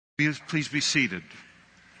Please be seated.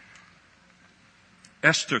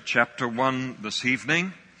 Esther chapter 1 this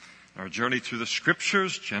evening. Our journey through the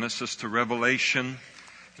Scriptures, Genesis to Revelation.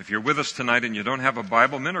 If you're with us tonight and you don't have a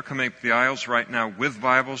Bible, men are coming up the aisles right now with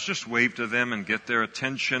Bibles. Just wave to them and get their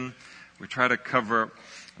attention. We try to cover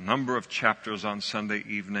a number of chapters on Sunday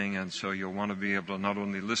evening, and so you'll want to be able to not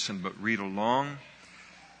only listen but read along.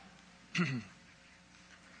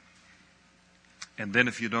 And then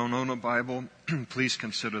if you don't own a Bible, please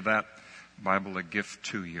consider that Bible a gift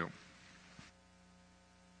to you.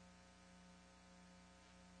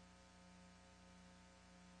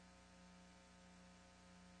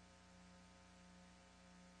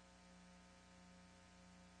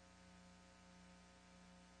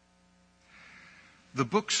 The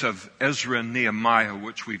books of Ezra and Nehemiah,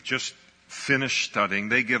 which we've just finished studying,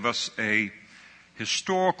 they give us a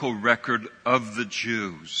historical record of the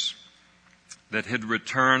Jews that had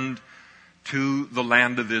returned to the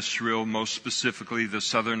land of Israel, most specifically the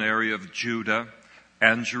southern area of Judah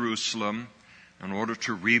and Jerusalem, in order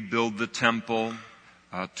to rebuild the temple,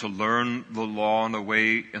 to learn the law in a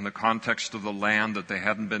way in the context of the land that they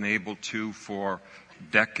hadn't been able to for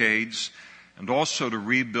decades, and also to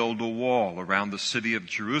rebuild a wall around the city of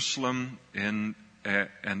Jerusalem in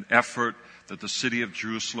an effort that the city of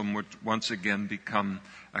Jerusalem would once again become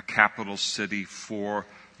a capital city for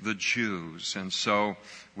the Jews. And so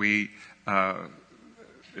it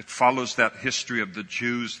follows that history of the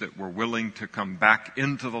Jews that were willing to come back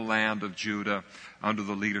into the land of Judah under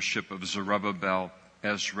the leadership of Zerubbabel,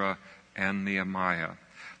 Ezra, and Nehemiah.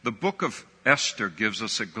 The book of Esther gives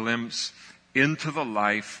us a glimpse into the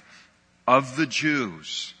life of the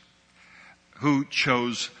Jews who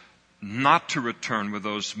chose not to return with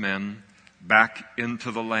those men back into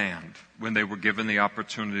the land when they were given the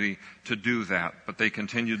opportunity to do that. But they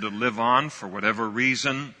continued to live on for whatever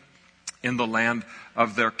reason in the land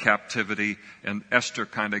of their captivity. And Esther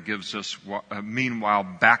kind of gives us, meanwhile,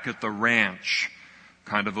 back at the ranch,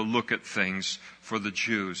 kind of a look at things for the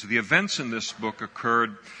Jews. The events in this book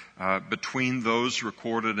occurred between those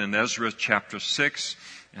recorded in Ezra chapter 6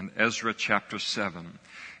 and Ezra chapter 7.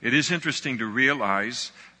 It is interesting to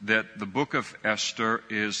realize that the book of Esther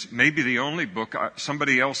is maybe the only book.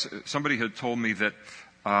 Somebody had told me that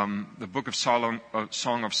the book of Song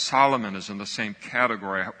of Solomon is in the same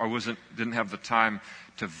category. I didn't have the time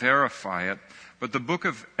to verify it, but the book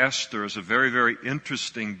of Esther is a very, very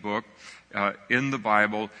interesting book in the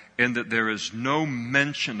Bible, in that there is no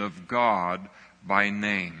mention of God by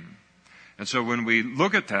name. And so when we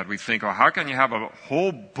look at that, we think, oh, how can you have a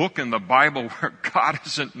whole book in the Bible where God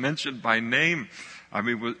isn't mentioned by name? I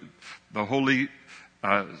mean, the Holy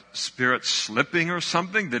Spirit slipping or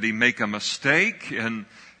something? Did he make a mistake in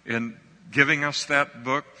giving us that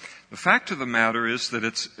book? The fact of the matter is that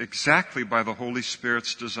it's exactly by the Holy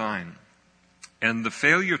Spirit's design. And the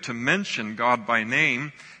failure to mention God by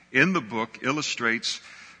name in the book illustrates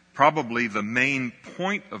probably the main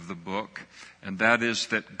point of the book, and that is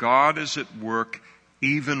that God is at work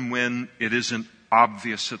even when it isn't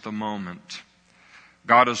obvious at the moment.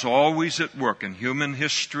 God is always at work in human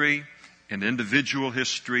history, in individual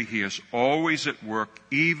history. He is always at work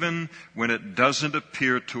even when it doesn't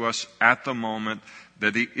appear to us at the moment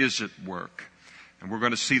that He is at work. And we're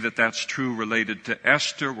going to see that that's true related to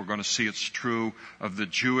Esther. We're going to see it's true of the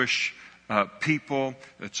Jewish people.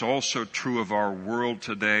 It's also true of our world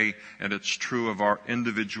today, and it's true of our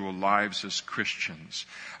individual lives as Christians.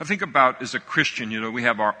 I think about, as a Christian, we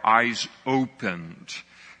have our eyes opened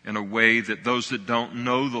in a way that those that don't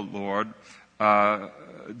know the Lord,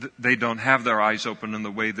 they don't have their eyes open in the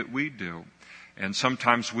way that we do. And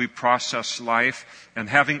sometimes we process life, and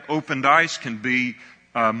having opened eyes can be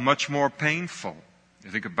much more painful.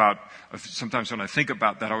 Sometimes when I think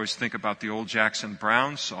about that, I always think about the old Jackson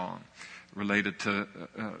Browne song related to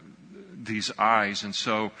these eyes. And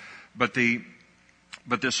so, but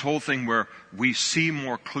this whole thing where we see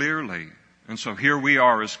more clearly. And so here we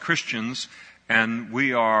are as Christians, and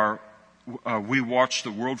we watch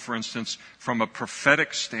the world, for instance, from a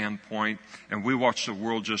prophetic standpoint, and we watch the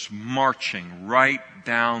world just marching right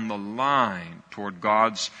down the line toward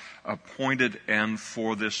God's appointed end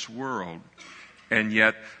for this world. And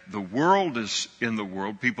yet the world is in the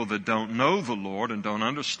world. People that don't know the Lord and don't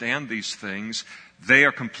understand these things, they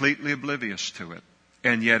are completely oblivious to it.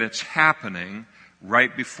 And yet it's happening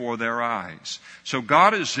right before their eyes. So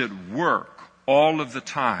God is at work all of the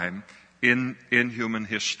time in human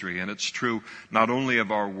history. And it's true not only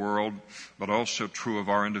of our world, but also true of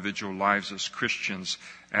our individual lives as Christians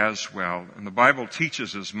as well. And the Bible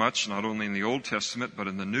teaches as much, not only in the Old Testament, but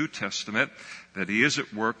in the New Testament, that He is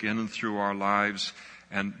at work in and through our lives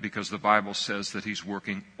and because the Bible says that He's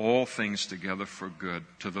working all things together for good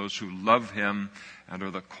to those who love Him and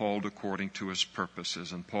are the called according to His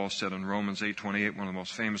purposes. And Paul said in Romans 8:28, one of the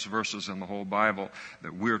most famous verses in the whole Bible,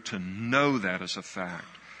 that we're to know that as a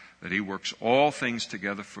fact, that He works all things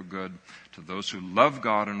together for good to those who love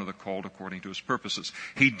God and are the called according to His purposes.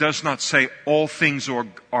 He does not say all things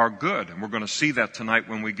are good, and we're going to see that tonight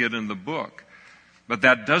when we get in the book. But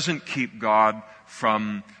that doesn't keep God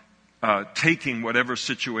from taking whatever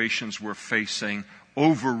situations we're facing,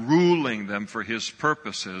 overruling them for His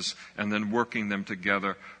purposes, and then working them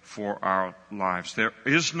together for our lives. There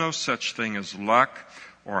is no such thing as luck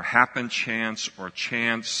or happen chance or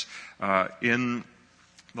chance in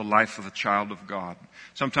the life of a child of God.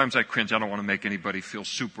 Sometimes I cringe. I don't want to make anybody feel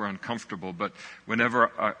super uncomfortable, but whenever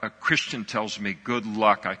a Christian tells me good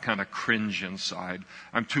luck, I kind of cringe inside.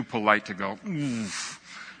 I'm too polite to go, oof,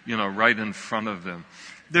 right in front of them.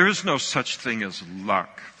 There is no such thing as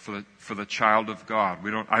luck for the child of God.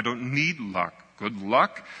 I don't need luck. Good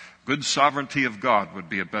luck, good sovereignty of God would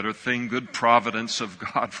be a better thing. Good providence of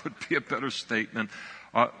God would be a better statement.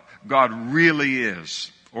 God really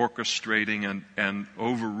is orchestrating and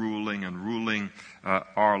overruling and ruling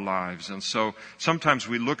our lives. And so sometimes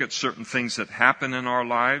we look at certain things that happen in our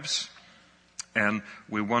lives and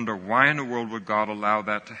we wonder, why in the world would God allow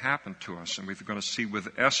that to happen to us? And we're going to see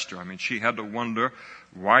with Esther. I mean, she had to wonder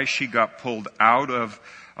why she got pulled out of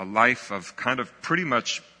a life of kind of pretty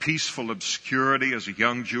much peaceful obscurity as a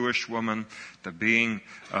young Jewish woman to being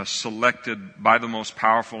selected by the most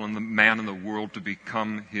powerful and the man in the world to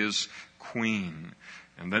become his queen.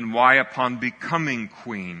 And then why upon becoming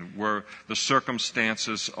queen were the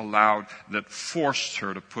circumstances allowed that forced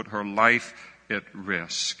her to put her life at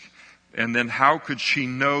risk? And then how could she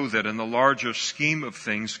know that in the larger scheme of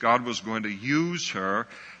things, God was going to use her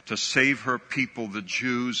to save her people, the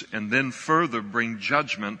Jews, and then further bring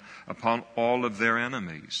judgment upon all of their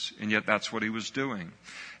enemies? And yet that's what He was doing.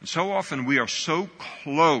 And so often we are so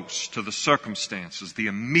close to the circumstances, the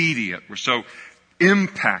immediate. We're so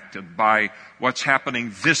impacted by what's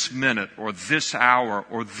happening this minute or this hour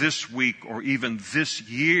or this week or even this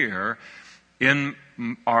year in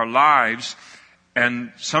our lives.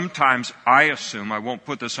 And sometimes I assume, I won't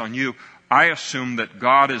put this on you, I assume that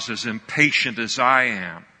God is as impatient as I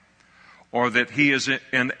am, or that He is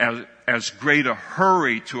in as great a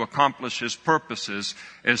hurry to accomplish His purposes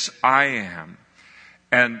as I am.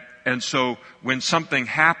 And so when something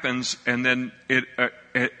happens and then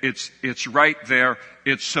it's right there,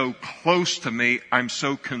 it's so close to me, I'm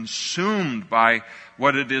so consumed by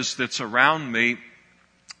what it is that's around me,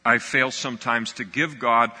 I fail sometimes to give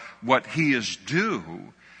God what He is due,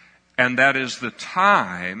 and that is the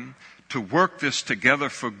time to work this together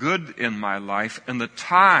for good in my life, and the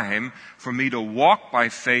time for me to walk by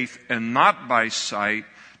faith and not by sight,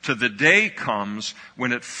 till the day comes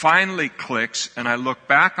when it finally clicks and I look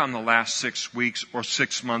back on the last 6 weeks or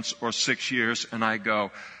 6 months or 6 years and I go,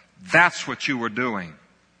 that's what you were doing.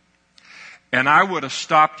 And I would have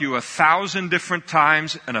stopped you 1,000 different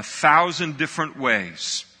times in 1,000 different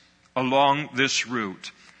ways along this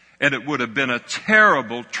route. And it would have been a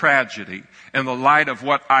terrible tragedy in the light of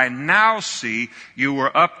what I now see you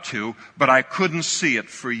were up to, but I couldn't see it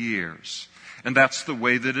for years. And that's the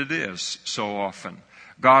way that it is so often.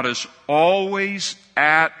 God is always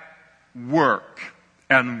at work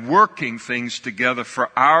and working things together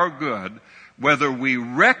for our good, whether we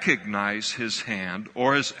recognize His hand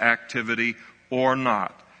or His activity or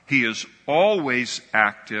not. He is always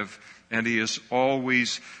active, and He is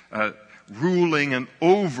always ruling and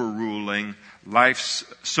overruling life's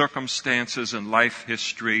circumstances and life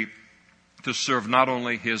history to serve not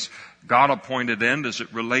only His God-appointed end as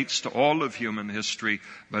it relates to all of human history,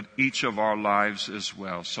 but each of our lives as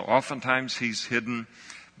well. So oftentimes He's hidden,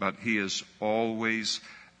 but He is always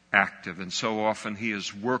active. And so often He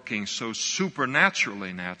is working so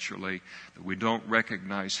supernaturally, that we don't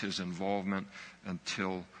recognize His involvement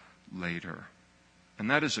until later. And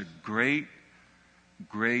that is a great,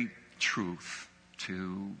 great truth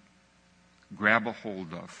to grab a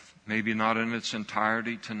hold of. Maybe not in its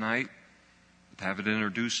entirety tonight, to have it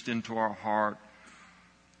introduced into our heart,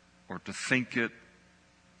 or to think it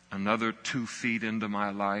another 2 feet into my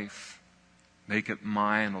life, make it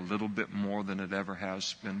mine a little bit more than it ever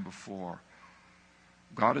has been before.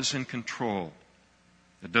 God is in control.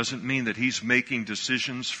 It doesn't mean that He's making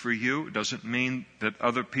decisions for you. It doesn't mean that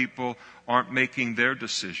other people aren't making their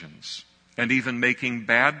decisions and even making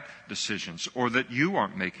bad decisions, or that you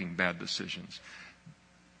aren't making bad decisions.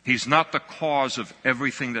 He's not the cause of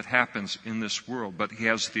everything that happens in this world, but He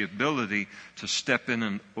has the ability to step in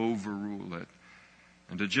and overrule it.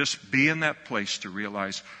 And to just be in that place to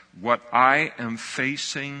realize what I am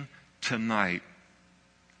facing tonight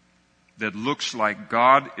that looks like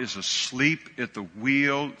God is asleep at the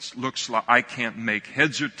wheel. It looks like I can't make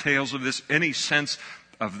heads or tails of this, any sense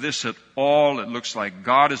of this at all. It looks like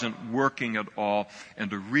God isn't working at all.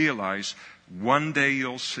 And to realize one day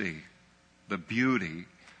you'll see the beauty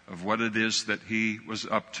of what it is that He was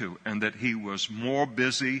up to, and that He was more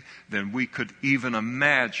busy than we could even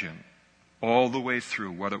imagine all the way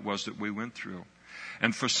through what it was that we went through.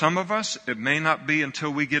 And for some of us, it may not be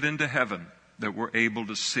until we get into heaven that we're able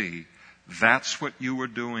to see, that's what you were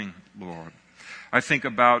doing, Lord. I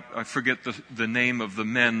forget the name of the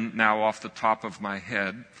men now off the top of my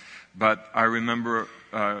head, but I remember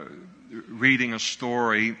reading a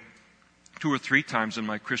story 2 or 3 times in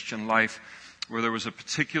my Christian life where there was a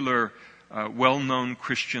particular well-known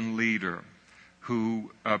Christian leader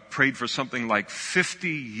who prayed for something like 50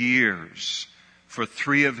 years for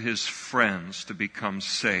 3 of his friends to become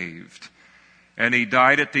saved. And he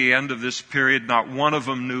died at the end of this period. Not one of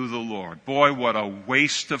them knew the Lord. Boy, what a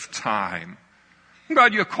waste of time.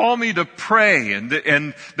 God, you call me to pray and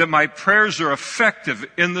that my prayers are effective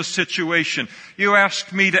in the situation. You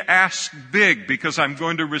ask me to ask big because I'm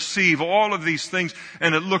going to receive all of these things,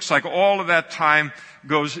 and it looks like all of that time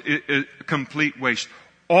goes a complete waste.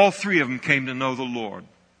 All 3 of them came to know the Lord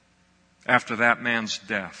after that man's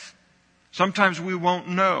death. Sometimes we won't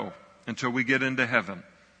know until we get into heaven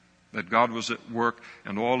that God was at work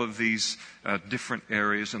in all of these different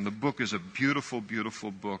areas. And the book is a beautiful,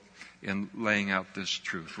 beautiful book in laying out this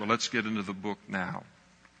truth. Well, let's get into the book now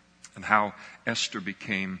and how Esther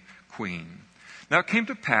became queen. Now, it came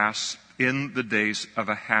to pass in the days of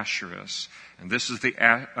Ahasuerus, and this is the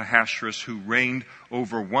Ahasuerus who reigned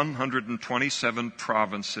over 127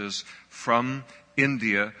 provinces from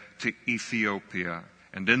India to Ethiopia.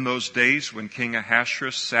 And in those days, when King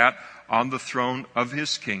Ahasuerus sat on the throne of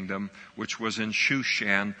his kingdom, which was in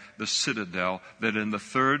Shushan, the citadel, that in the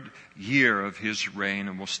 3rd year of his reign,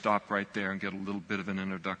 and we'll stop right there and get a little bit of an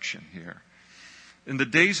introduction here. In the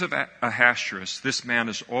days of Ahasuerus, this man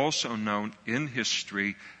is also known in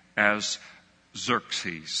history as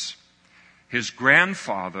Xerxes. His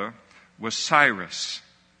grandfather was Cyrus,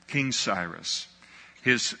 King Cyrus.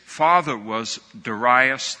 His father was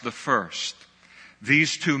Darius the First.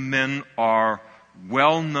 These 2 men are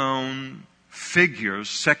well-known figures,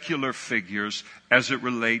 secular figures, as it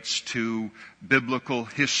relates to biblical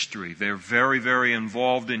history. They're very, very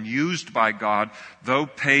involved and used by God, though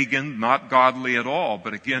pagan, not godly at all,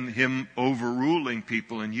 but again, Him overruling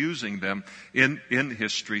people and using them in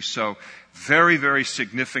history. So, very, very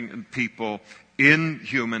significant people in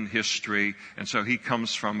human history, and so he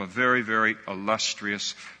comes from a very, very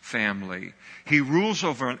illustrious family. He rules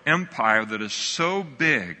over an empire that is so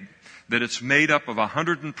big that it's made up of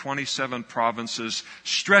 127 provinces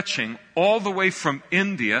stretching all the way from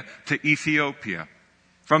India to Ethiopia.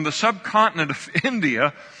 From the subcontinent of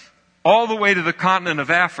India all the way to the continent of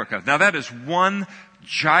Africa. Now that is one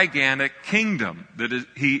gigantic kingdom that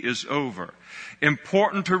he is over.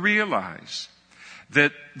 Important to realize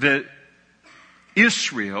that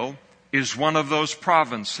Israel is one of those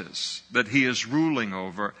provinces that he is ruling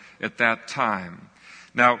over at that time.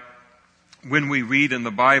 Now, when we read in the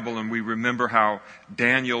Bible and we remember how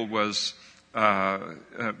Daniel was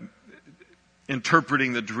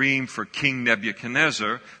interpreting the dream for King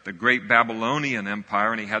Nebuchadnezzar, the great Babylonian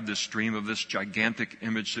empire, and he had this dream of this gigantic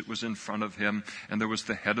image that was in front of him, and there was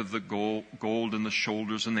the head of the gold and the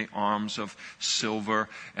shoulders and the arms of silver,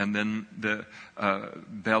 and then the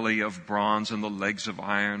belly of bronze and the legs of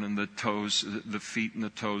iron and the toes, the feet and the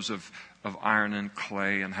toes of iron and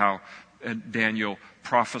clay, and how Daniel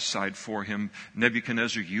prophesied for him,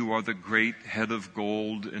 Nebuchadnezzar, you are the great head of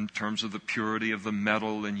gold in terms of the purity of the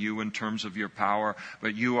metal, and you in terms of your power,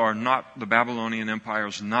 but you are not, the Babylonian Empire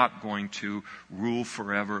is not going to rule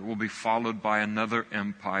forever. It will be followed by another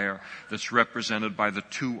empire that's represented by the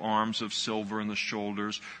 2 arms of silver and the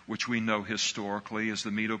shoulders, which we know historically as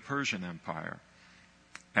the Medo-Persian Empire.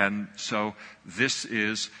 And so this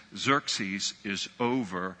is, Xerxes is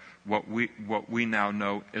over what we now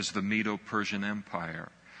know as the Medo-Persian Empire.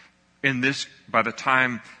 By the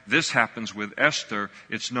time this happens with Esther,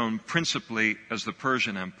 it's known principally as the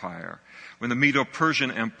Persian Empire. When the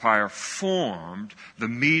Medo-Persian Empire formed, the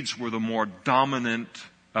Medes were the more dominant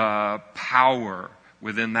power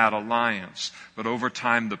within that alliance. But over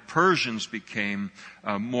time, the Persians became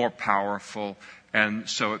more powerful, and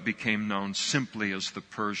so it became known simply as the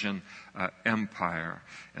Persian Empire.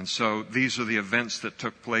 And so these are the events that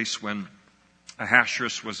took place when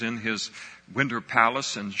Ahasuerus was in his winter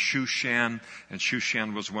palace in Shushan, and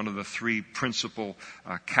Shushan was one of the three principal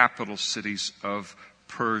capital cities of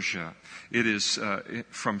Persia. It is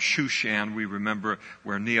from Shushan, we remember,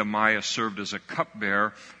 where Nehemiah served as a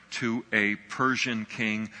cupbearer to a Persian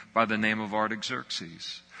king by the name of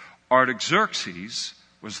Artaxerxes. Artaxerxes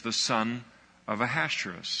was the son of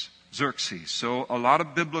Ahasuerus, Xerxes. So a lot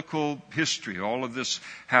of biblical history, all of this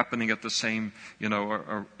happening at the same,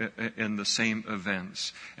 or in the same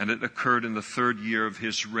events. And it occurred in the 3rd year of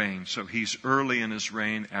his reign. So he's early in his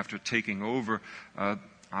reign after taking over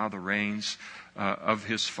the reigns of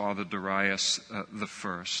his father Darius the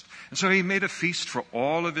first. And so he made a feast for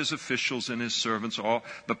all of his officials and his servants, all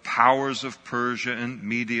the powers of Persia and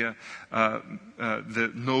Media,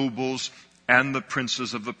 the nobles and the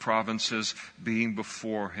princes of the provinces being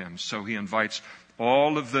before him. So he invites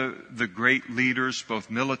all of the great leaders,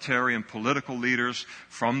 both military and political leaders,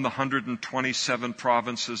 from the 127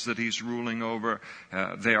 provinces that he's ruling over.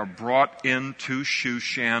 They are brought into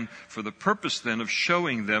Shushan for the purpose then of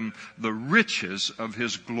showing them the riches of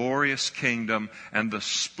his glorious kingdom and the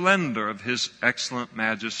splendor of his excellent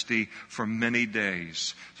majesty for many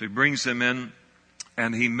days. So he brings them in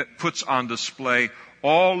and he puts on display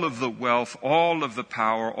all of the wealth, all of the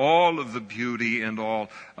power, all of the beauty and all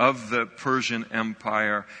of the Persian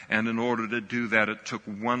Empire. And in order to do that, it took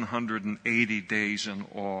 180 days in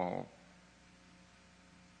all.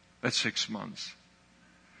 That's 6 months.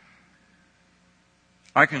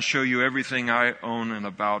 I can show you everything I own in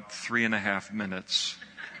about 3.5 minutes.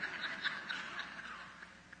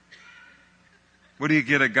 What do you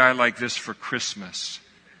get a guy like this for Christmas?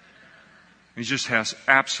 He just has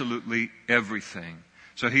absolutely everything.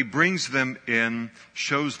 So he brings them in,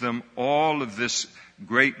 shows them all of this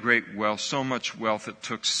great, great wealth, so much wealth it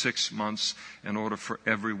took 6 months in order for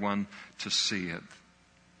everyone to see it.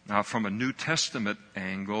 Now, from a New Testament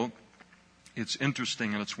angle, it's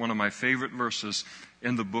interesting, and it's one of my favorite verses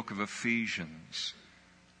in the book of Ephesians,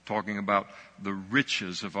 talking about the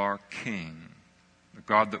riches of our King, the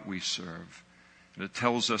God that we serve. And it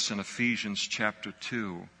tells us in Ephesians chapter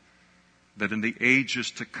 2, that in the ages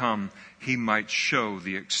to come, he might show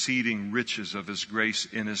the exceeding riches of his grace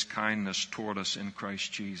in his kindness toward us in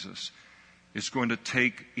Christ Jesus. It's going to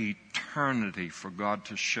take eternity for God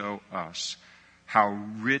to show us how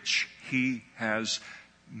rich he has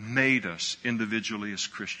made us individually as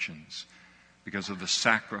Christians because of the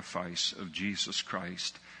sacrifice of Jesus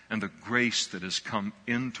Christ and the grace that has come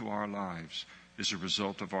into our lives as a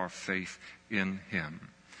result of our faith in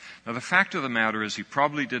him. Now, the fact of the matter is he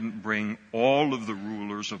probably didn't bring all of the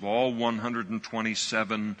rulers of all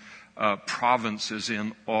 127 provinces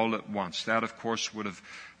in all at once. That, of course, would have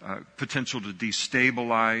potential to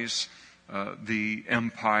destabilize the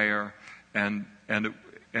empire,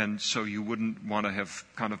 and so you wouldn't want to have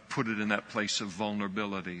kind of put it in that place of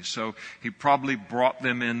vulnerability. So he probably brought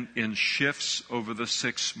them in shifts over the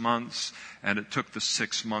 6 months, and it took the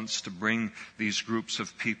 6 months to bring these groups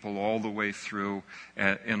of people all the way through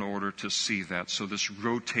in order to see that. So this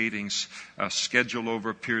rotating schedule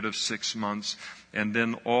over a period of 6 months, and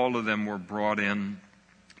then all of them were brought in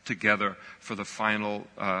together for the final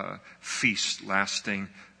feast lasting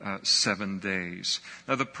 7 days.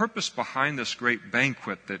 Now, the purpose behind this great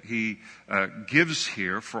banquet that he gives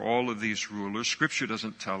here for all of these rulers, Scripture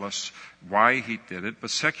doesn't tell us why he did it, but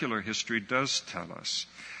secular history does tell us.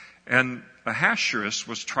 And Ahasuerus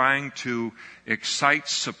was trying to excite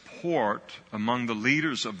support among the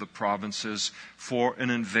leaders of the provinces for an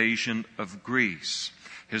invasion of Greece.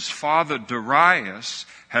 His father Darius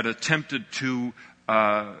had attempted to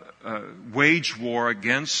wage war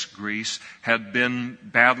against Greece, had been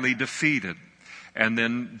badly defeated. And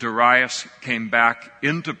then Darius came back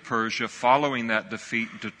into Persia following that defeat,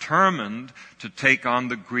 determined to take on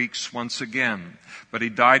the Greeks once again. But he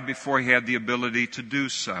died before he had the ability to do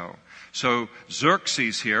so. So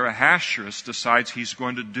Xerxes here, Ahasuerus, decides he's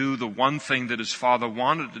going to do the one thing that his father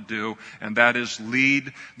wanted to do, and that is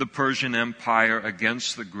lead the Persian Empire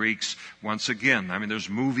against the Greeks once again. I mean, there's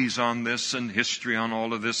movies on this and history on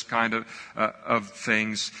all of this kind of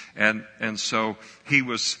things. And so he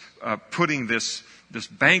was putting this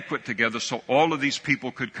banquet together so all of these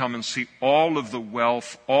people could come and see all of the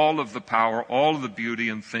wealth, all of the power, all of the beauty,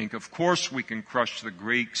 and think, of course we can crush the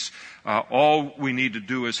Greeks. All we need to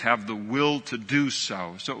do is have the will to do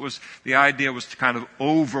so. So the idea was to kind of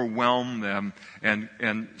overwhelm them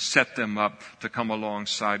and set them up to come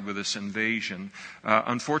alongside with this invasion.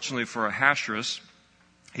 Unfortunately for Ahasuerus,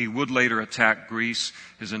 he would later attack Greece.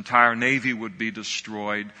 His entire navy would be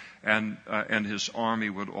destroyed. and his army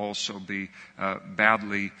would also be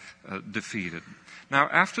badly defeated. Now,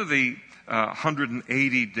 after the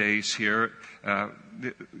 180 days here,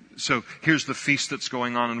 so here's the feast that's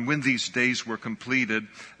going on, and when these days were completed,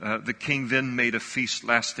 the king then made a feast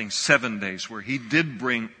lasting 7 days, where he did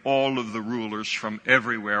bring all of the rulers from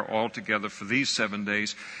everywhere all together for these 7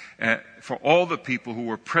 days, for all the people who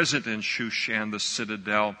were present in Shushan, the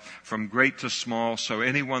citadel, from great to small. So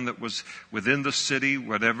anyone that was within the city,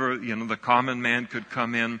 whatever, the common man could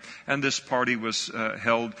come in. And this party was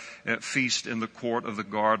held at feast in the court of the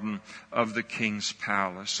garden of the king's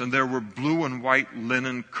palace. And there were blue and white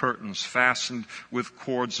linen curtains fastened with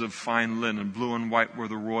cords of fine linen. Blue and white were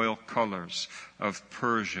the royal colors of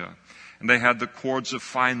Persia. And they had the cords of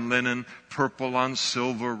fine linen, purple on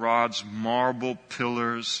silver rods, marble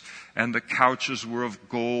pillars, and the couches were of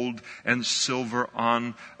gold and silver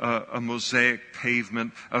on a mosaic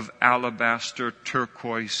pavement of alabaster,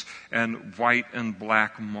 turquoise, and white and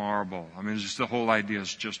black marble. I mean, just the whole idea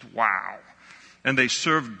is just wow. And they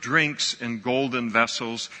served drinks in golden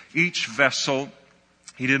vessels. Each vessel,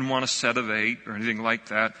 he didn't want a set of 8 or anything like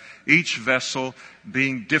that. Each vessel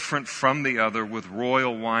being different from the other, with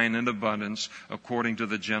royal wine in abundance according to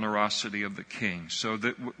the generosity of the king. So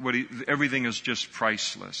that everything is just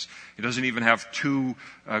priceless. He doesn't even have 2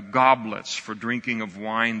 goblets for drinking of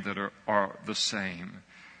wine that are the same.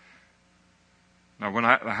 Now,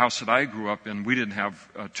 the house that I grew up in, we didn't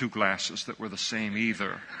have 2 glasses that were the same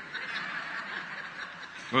either.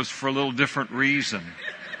 It was for a little different reason.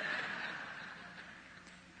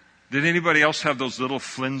 Did anybody else have those little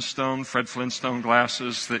Fred Flintstone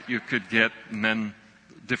glasses that you could get, and then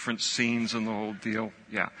different scenes and the whole deal?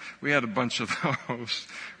 Yeah, we had a bunch of those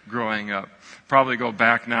growing up. Probably go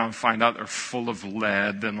back now and find out they're full of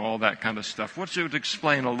lead and all that kind of stuff, which would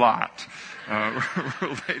explain a lot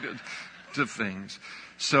related to things.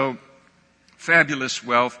 So, fabulous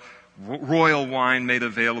wealth. Royal wine made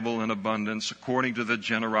available in abundance according to the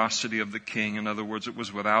generosity of the king. In other words, it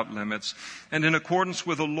was without limits. And in accordance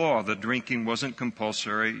with the law, the drinking wasn't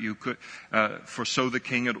compulsory. For so the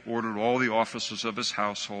king had ordered all the officers of his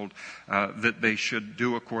household that they should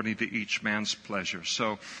do according to each man's pleasure.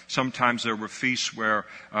 So sometimes there were feasts where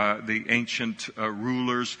the ancient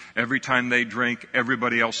rulers, every time they drank,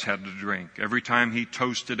 everybody else had to drink. Every time he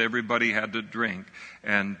toasted, everybody had to drink.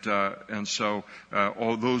 And so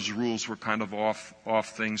all those rules were kind of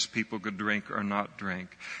off things people could drink or not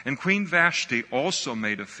drink. And Queen Vashti also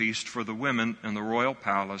made a feast for the women in the royal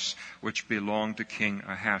palace, which belonged to King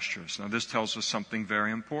Ahasuerus. Now, this tells us something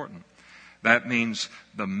very important. That means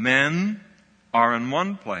the men are in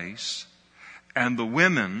one place and the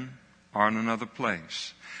women are in another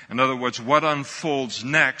place. In other words, what unfolds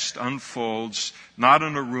next unfolds not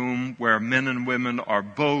in a room where men and women are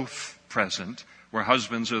both present, where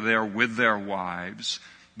husbands are there with their wives,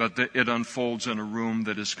 but it unfolds in a room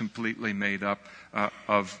that is completely made up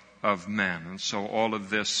of men. And so all of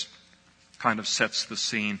this kind of sets the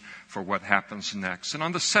scene for what happens next. And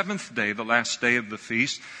on the 7th day, the last day of the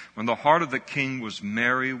feast, when the heart of the king was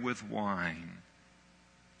merry with wine,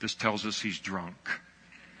 this tells us he's drunk.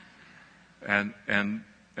 And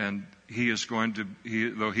he is going to,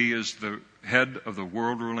 though he is the head of the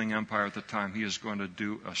world-ruling empire at the time, he is going to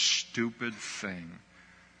do a stupid thing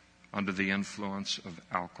under the influence of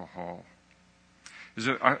alcohol.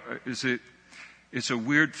 It's a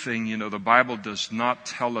weird thing, the Bible does not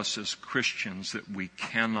tell us as Christians that we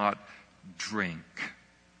cannot drink.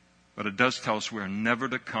 But it does tell us we're never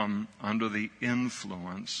to come under the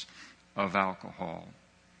influence of alcohol.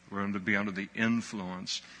 We're going to be under the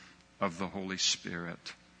influence of the Holy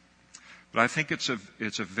Spirit. But I think it's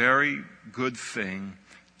a very good thing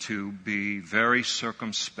to be very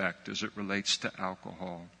circumspect as it relates to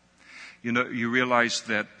alcohol. You realize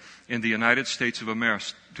that in the United States of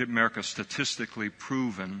America, statistically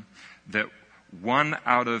proven that 1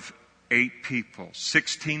 out of 8 people,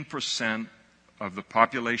 16% of the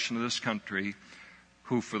population of this country,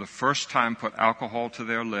 who for the first time put alcohol to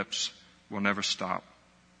their lips, will never stop.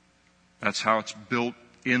 That's how it's built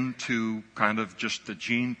into kind of just the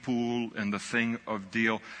gene pool and the thing of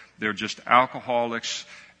deal. They're just alcoholics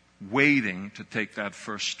waiting to take that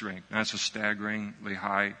first drink. That's a staggeringly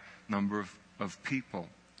high number of people.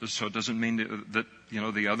 So it doesn't mean that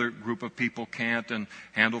the other group of people can't and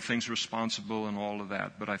handle things responsible and all of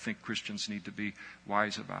that. But I think Christians need to be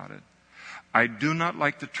wise about it. I do not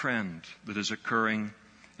like the trend that is occurring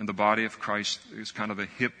in the body of Christ. It's kind of a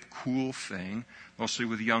hip, cool thing, mostly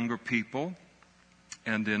with younger people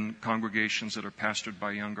and in congregations that are pastored by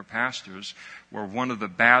younger pastors, where one of the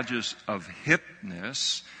badges of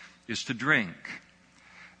hipness is to drink.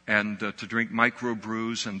 and to drink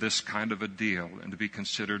microbrews and this kind of a deal, and to be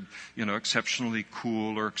considered, exceptionally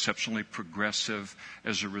cool or exceptionally progressive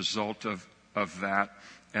as a result of that.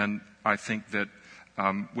 And I think that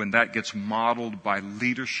when that gets modeled by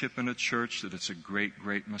leadership in a church, that it's a great,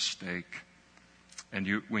 great mistake.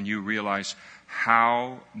 And when you realize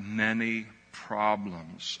how many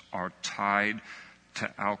problems are tied to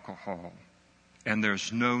alcohol, and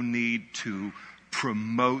there's no need to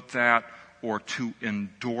promote that or to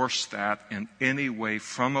endorse that in any way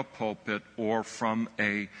from a pulpit or from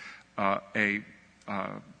a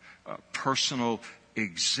personal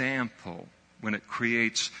example, when it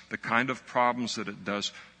creates the kind of problems that it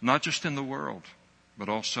does, not just in the world, but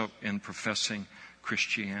also in professing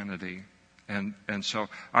Christianity. And so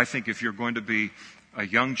I think if you're going to be a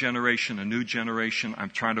young generation, a new generation,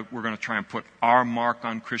 we're going to try and put our mark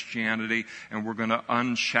on Christianity, and we're going to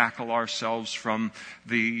unshackle ourselves from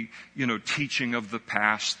the, teaching of the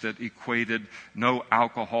past that equated no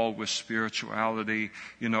alcohol with spirituality.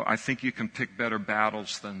 I think you can pick better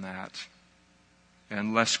battles than that,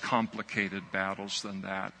 and less complicated battles than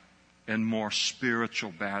that, and more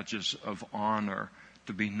spiritual badges of honor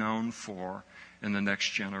to be known for in the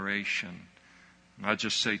next generation. I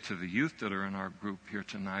just say to the youth that are in our group here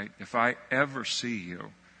tonight, if I ever see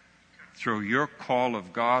you throw your call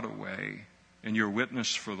of God away and your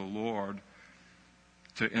witness for the Lord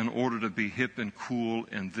in order to be hip and cool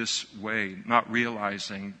in this way, not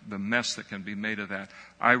realizing the mess that can be made of that,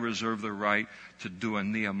 I reserve the right to do a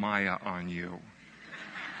Nehemiah on you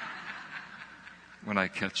when I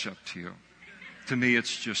catch up to you. To me,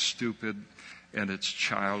 it's just stupid, and it's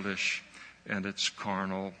childish, and it's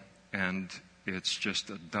carnal, and it's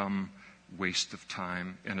just a dumb waste of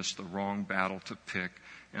time, and it's the wrong battle to pick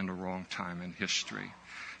and the wrong time in history.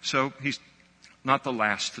 So he's not the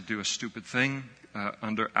last to do a stupid thing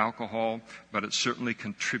under alcohol, but it certainly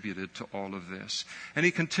contributed to all of this. And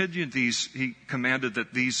he commanded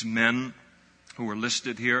that these men who were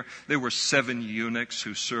listed here, there were 7 eunuchs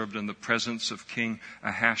who served in the presence of King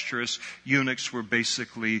Ahasuerus. Eunuchs were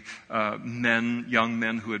basically young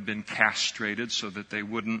men who had been castrated so that they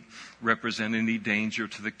wouldn't represent any danger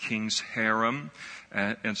to the king's harem.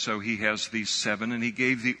 And so he has these 7, and he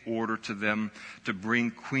gave the order to them to bring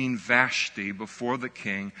Queen Vashti before the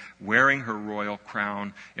king, wearing her royal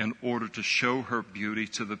crown, in order to show her beauty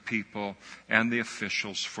to the people and the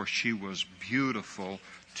officials, for she was beautiful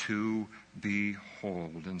to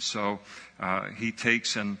behold. And so he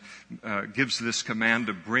takes and gives this command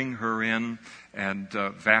to bring her in, and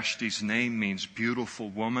Vashti's name means beautiful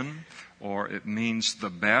woman, or it means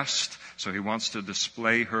the best. So he wants to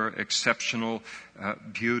display her exceptional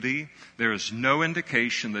beauty. There is no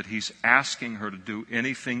indication that he's asking her to do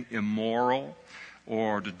anything immoral,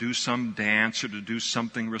 or to do some dance, or to do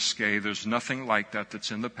something risque. There's nothing like that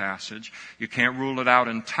that's in the passage. You can't rule it out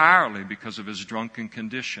entirely because of his drunken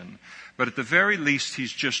condition. But at the very least,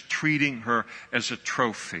 he's just treating her as a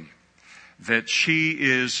trophy. That she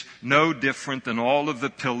is no different than all of the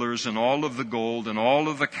pillars and all of the gold and all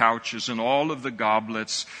of the couches and all of the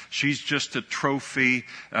goblets. She's just a trophy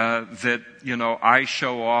that, I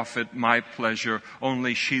show off at my pleasure.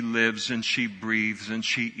 Only she lives and she breathes and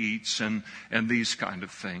she eats and these kind of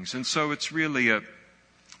things. And so it's really a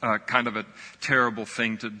kind of a terrible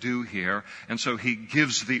thing to do here. And so he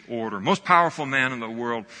gives the order. Most powerful man in the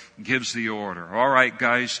world gives the order. All right,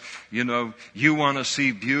 guys, you want to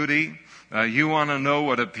see beauty? You want to know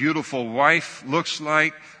what a beautiful wife looks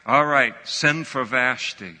like? All right, send for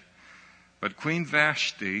Vashti. But Queen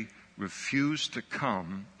Vashti refused to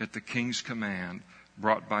come at the king's command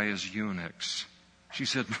brought by his eunuchs. She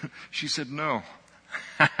said no.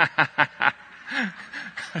 I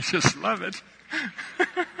just love it.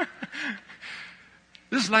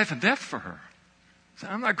 This is life and death for her. So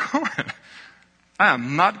I'm not going. I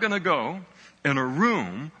am not going to go in a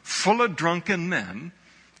room full of drunken men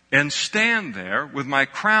and stand there with my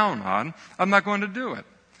crown on. I'm not going to do it.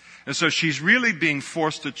 And so she's really being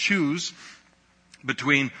forced to choose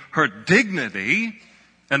between her dignity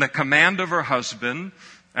and the command of her husband,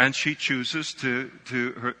 and she chooses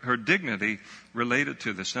her dignity related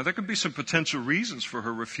to this. Now, there could be some potential reasons for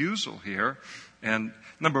her refusal here. And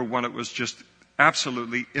number one, it was just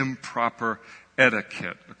absolutely improper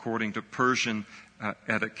etiquette, according to Persian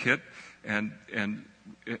etiquette.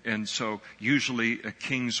 And so usually a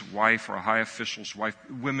king's wife or a high official's wife,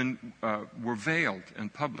 women were veiled in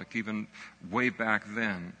public, even way back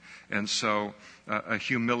then. And so a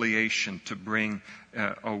humiliation to bring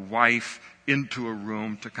a wife into a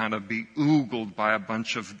room to kind of be oogled by a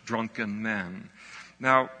bunch of drunken men.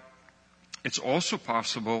 Now, It's also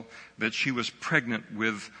possible that she was pregnant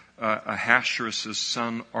with Ahasuerus'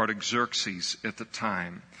 son Artaxerxes at the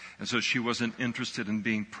time. And so she wasn't interested in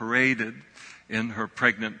being paraded in her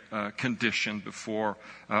pregnant condition before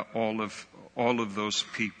all of those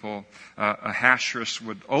people. Ahasuerus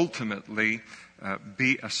would ultimately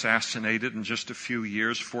be assassinated in just a few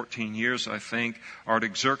years, 14 years, I think.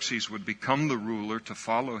 Artaxerxes would become the ruler to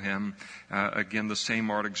follow him. Again, the same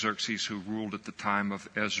Artaxerxes who ruled at the time of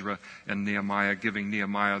Ezra and Nehemiah, giving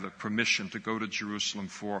Nehemiah the permission to go to Jerusalem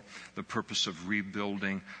for the purpose of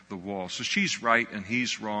rebuilding the wall. So she's right and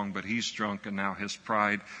he's wrong, but he's drunk and now his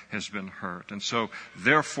pride has been hurt. And so,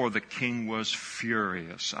 therefore, the king was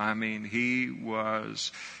furious. I mean, he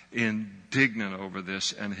was indignant over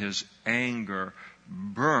this, and his anger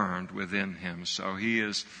burned within him. So he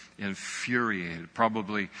is infuriated,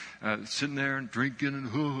 probably sitting there and drinking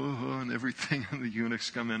and everything. And the eunuchs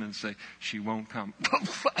come in and say, she won't come.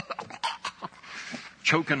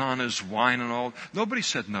 Choking on his wine and all. Nobody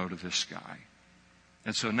said no to this guy.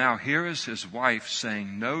 And so now here is his wife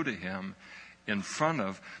saying no to him in front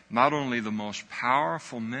of not only the most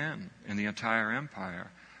powerful men in the entire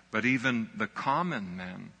empire, but even the common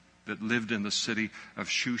men that lived in the city of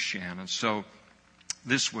Shushan. And so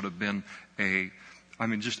this would have been we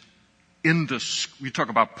talk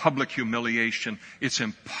about public humiliation. It's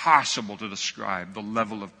impossible to describe the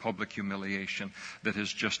level of public humiliation that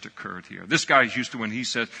has just occurred here. This guy is used to when he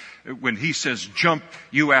says jump,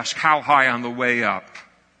 you ask how high on the way up.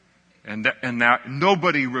 And now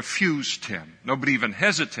nobody refused him. Nobody even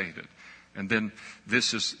hesitated. And then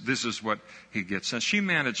this is what he gets. And she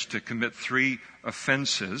managed to commit 3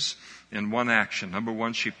 offenses in one action. Number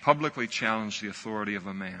 1, she publicly challenged the authority of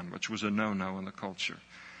a man, which was a no-no in the culture.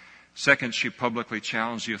 Second, she publicly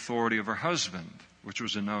challenged the authority of her husband, which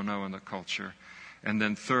was a no-no in the culture. And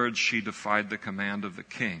then third, she defied the command of the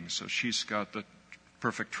king. So she's got the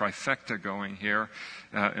perfect trifecta going here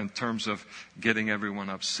in terms of getting everyone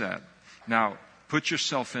upset. Now, put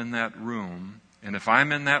yourself in that room. And if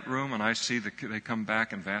I'm in that room and I see they come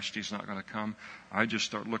back and Vashti's not going to come, I just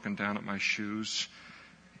start looking down at my shoes.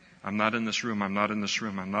 I'm not in this room. I'm not in this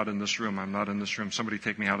room. I'm not in this room. I'm not in this room. Somebody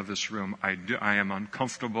take me out of this room. I am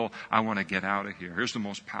uncomfortable. I want to get out of here. Here's the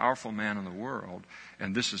most powerful man in the world,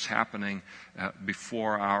 and this is happening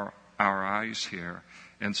before our eyes here.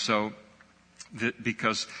 And so,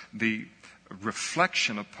 because the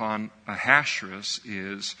reflection upon Ahasuerus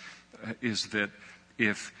is that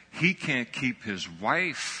if he can't keep his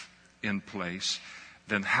wife in place,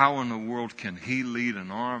 then how in the world can he lead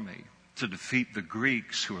an army to defeat the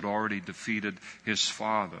Greeks who had already defeated his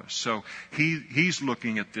father? So he's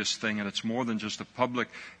looking at this thing, and it's more than just a public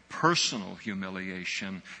personal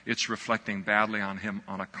humiliation. It's reflecting badly on him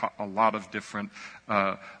on a lot of different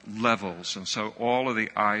levels. And so all of the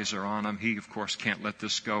eyes are on him. He, of course, can't let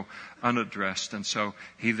this go unaddressed. And so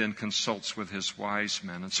he then consults with his wise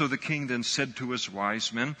men. And so the king then said to his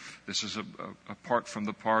wise men, this is apart from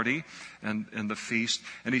the party and the feast,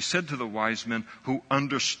 and he said to the wise men who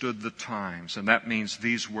understood the times, and that means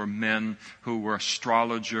these were men who were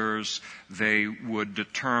astrologers. They would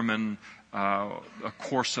determine a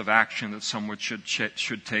course of action that someone should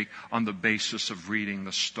take on the basis of reading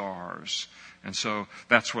the stars. And so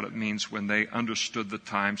that's what it means when they understood the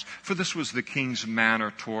times. For this was the king's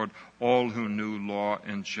manner toward all who knew law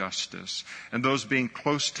and justice. And those being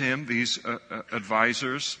close to him, these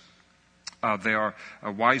advisors, they are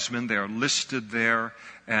wise men. They are listed there.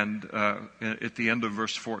 And at the end of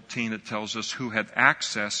verse 14, it tells us who had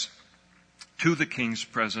access to the king's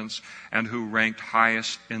presence and who ranked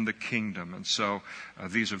highest in the kingdom. And so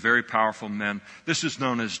these are very powerful men. This is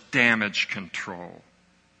known as damage control.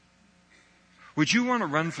 Would you want to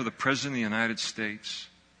run for the President of the United States?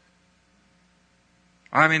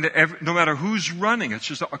 I mean, no matter who's running, it's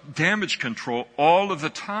just damage control all of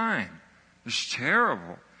the time. It's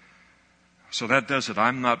terrible. So that does it.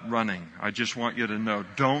 I'm not running. I just want you to know,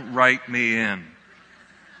 don't write me in.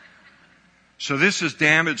 So this is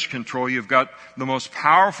damage control. You've got the most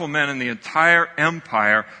powerful men in the entire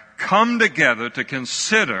empire come together to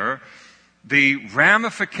consider the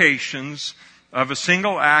ramifications of a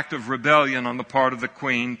single act of rebellion on the part of the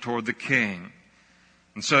queen toward the king.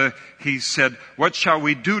 And so he said, what shall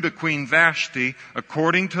we do to Queen Vashti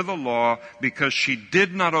according to the law, because she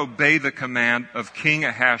did not obey the command of King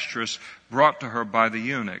Ahasuerus brought to her by the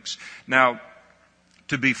eunuchs? Now,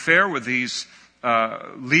 to be fair with these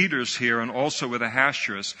leaders here and also with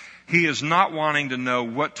Ahasuerus, he is not wanting to know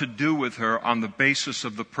what to do with her on the basis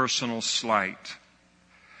of the personal slight.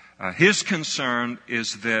 His concern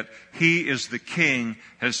is that he is the king,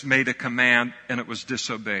 has made a command, and it was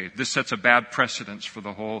disobeyed. This sets a bad precedence for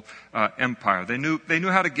the whole empire. They knew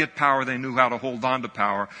how to get power. They knew how to hold on to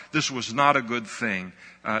power. This was not a good thing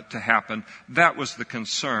to happen. That was the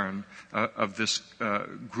concern of this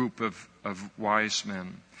group of wise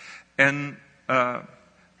men. And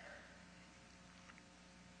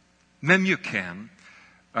Memucan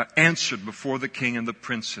answered before the king and the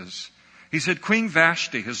princes. He said, Queen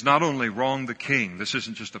Vashti has not only wronged the king, this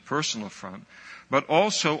isn't just a personal affront, but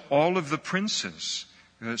also all of the princes,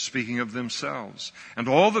 speaking of themselves, and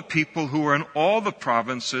all the people who are in all the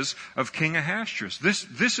provinces of King Ahasuerus.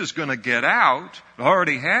 This is going to get out, it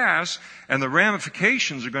already has, and the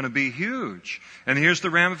ramifications are going to be huge. And here's the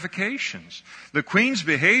ramifications. The queen's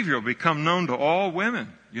behavior will become known to all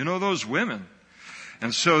women. You know those women.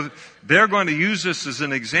 And so they're going to use this as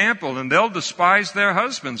an example, and they'll despise their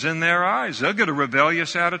husbands in their eyes. They'll get a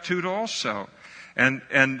rebellious attitude also. And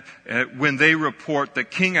when they report that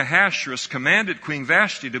King Ahasuerus commanded Queen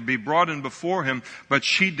Vashti to be brought in before him, but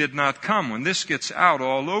she did not come. When this gets out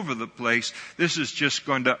all over the place, this is just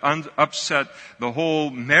going to upset the whole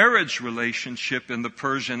marriage relationship in the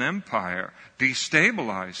Persian Empire,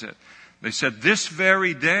 destabilize it. They said this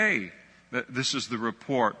very day, this is the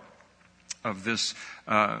report of this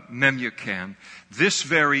Memucan, this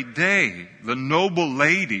very day, the noble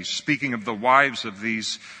ladies, speaking of the wives of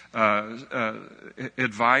these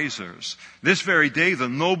advisors, this very day the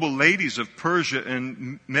noble ladies of Persia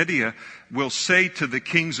and Media will say to the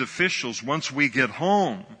king's officials once we get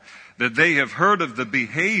home that they have heard of the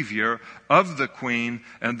behavior of the queen,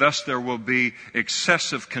 and thus there will be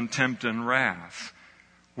excessive contempt and wrath.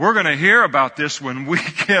 We're going to hear about this when we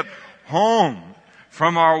get home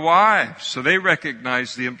from our wives. So they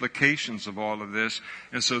recognize the implications of all of this.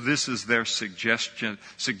 And so this is their suggested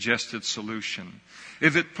solution.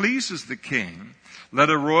 If it pleases the king, let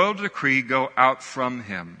a royal decree go out from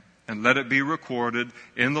him, and let it be recorded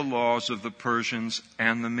in the laws of the Persians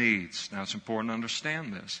and the Medes. Now it's important to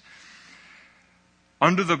understand this.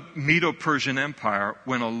 Under the Medo-Persian Empire,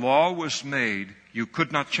 when a law was made, you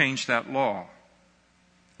could not change that law.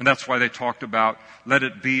 And that's why they talked about, let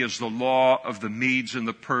it be as the law of the Medes and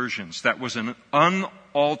the Persians. That was an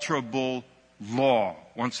unalterable law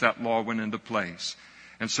once that law went into place.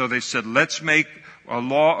 And so they said, let's make a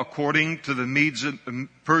law according to the Medes and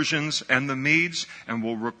Persians and the Medes, and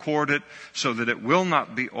we'll record it so that it will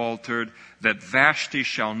not be altered, that Vashti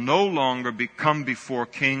shall no longer come before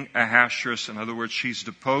King Ahasuerus. In other words, she's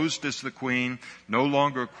deposed as the queen, no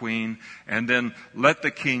longer queen, and then let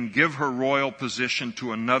the king give her royal position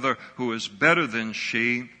to another who is better than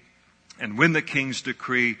she. And when the king's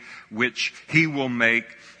decree, which he will make,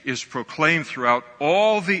 is proclaimed throughout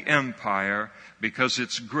all the empire, because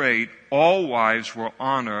it's great, all wives will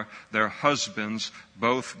honor their husbands,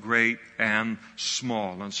 both great and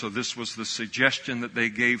small. And so this was the suggestion that they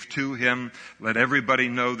gave to him. Let everybody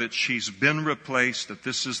know that she's been replaced, that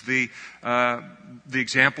this is the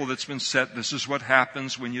example that's been set. This is what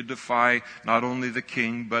happens when you defy not only the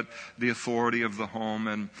king, but the authority of the home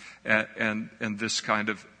and this kind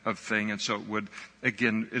of thing. And so it would,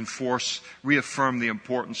 again, reaffirm the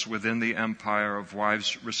importance within the empire of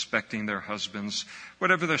wives respecting their husbands,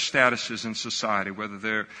 whatever their status is in society, whether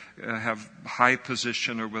they have high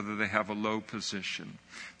position or whether they have a low position.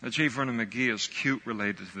 Now, J. Vernon McGee is cute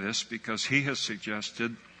related to this because he has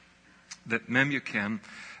suggested that Memucan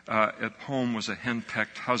at home was a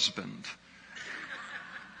henpecked husband.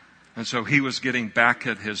 And so he was getting back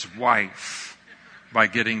at his wife by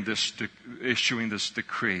issuing this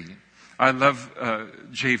decree. I love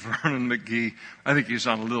J. Vernon McGee. I think he's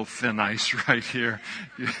on a little thin ice right here.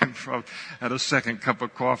 He had a second cup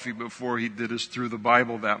of coffee before he did his Through the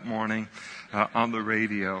Bible that morning on the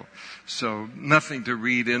radio. So nothing to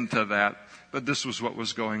read into that. But this was what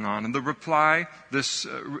was going on. And the reply, this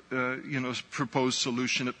proposed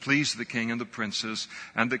solution, it pleased the king and the princes,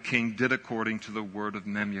 and the king did according to the word of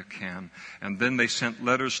Memucan. And then they sent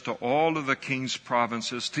letters to all of the king's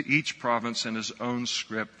provinces, to each province in his own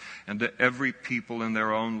script, and to every people in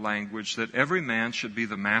their own language, that every man should be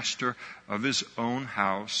the master of his own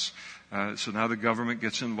house. So now the government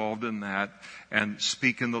gets involved in that and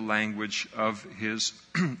speak in the language of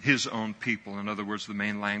his own people. In other words, the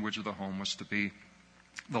main language of the home was to be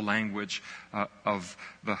the language of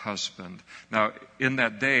the husband. Now, in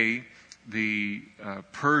that day, the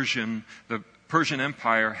Persian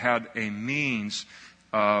Empire had a means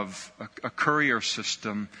of a courier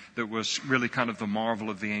system that was really kind of the marvel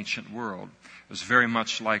of the ancient world. It was very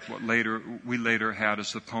much like what we later had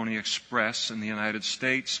as the Pony Express in the United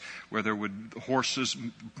States, where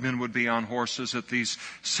men would be on horses at these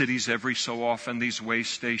cities every so often, these way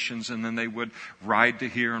stations, and then they would ride to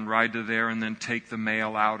here and ride to there and then take the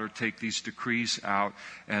mail out or take these decrees out.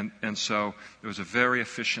 And so it was a very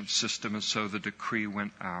efficient system, and so the decree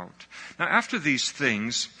went out. Now, after these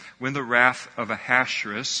things, when the wrath of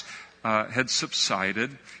Ahasuerus had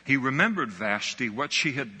subsided, he remembered Vashti, what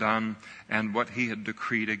she had done, and what he had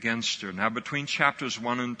decreed against her. Now, between chapters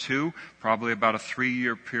 1 and 2, probably about a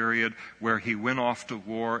 3-year period where he went off to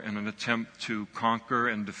war in an attempt to conquer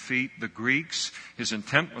and defeat the Greeks. His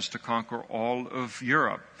intent was to conquer all of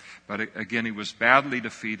Europe. But again, he was badly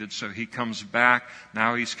defeated, so he comes back.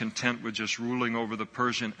 Now he's content with just ruling over the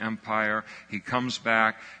Persian Empire. He comes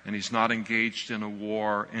back, and he's not engaged in a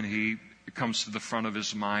war, and it comes to the front of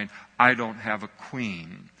his mind, I don't have a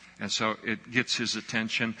queen. And so it gets his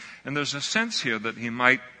attention. And there's a sense here that he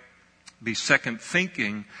might be second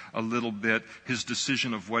thinking a little bit his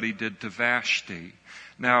decision of what he did to Vashti.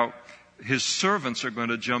 Now, his servants are going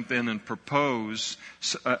to jump in and propose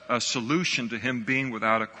a solution to him being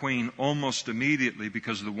without a queen almost immediately,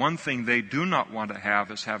 because the one thing they do not want to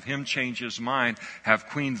have is have him change his mind, have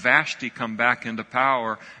Queen Vashti come back into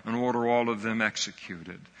power and order all of them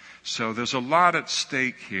executed. So there's a lot at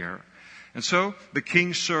stake here. And so the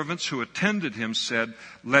king's servants who attended him said,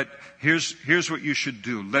 here's what you should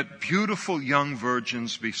do. Let beautiful young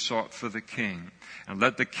virgins be sought for the king. And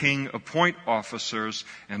let the king appoint officers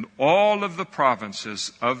in all of the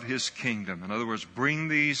provinces of his kingdom. In other words, bring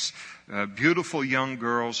these beautiful young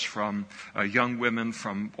girls young women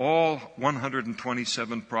from all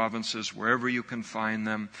 127 provinces, wherever you can find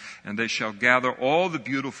them. And they shall gather all the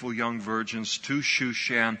beautiful young virgins to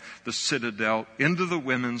Shushan, the citadel, into the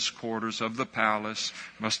women's quarters of the palace.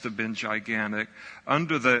 Must have been gigantic.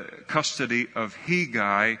 Under the custody of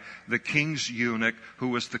Hegai, the king's eunuch, who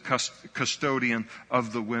was the custodian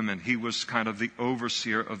of the women. He was kind of the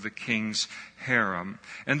overseer of the king's harem.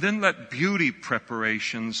 And then let beauty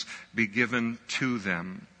preparations be given to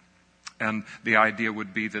them. And the idea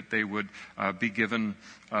would be that they would be given,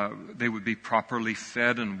 they would be properly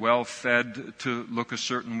fed and well fed to look a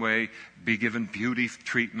certain way, be given beauty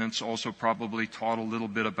treatments, also probably taught a little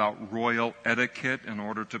bit about royal etiquette in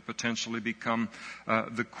order to potentially become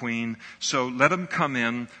the queen. So let them come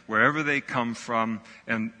in wherever they come from,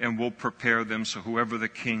 and we'll prepare them so whoever the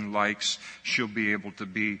king likes, she'll be able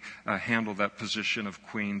to handle that position of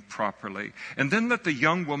queen properly. And then let the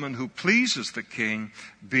young woman who pleases the king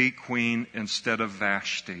be queen instead of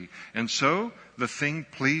Vashti. And so the thing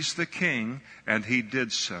pleased the king, and he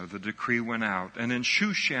did so. The decree went out. And in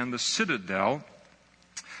Shushan, the citadel,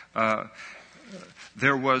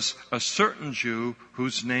 there was a certain Jew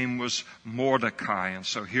whose name was Mordecai. And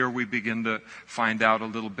so here we begin to find out a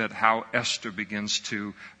little bit how Esther begins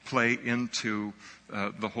to play into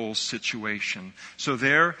the whole situation. So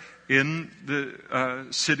there in the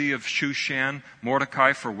city of Shushan,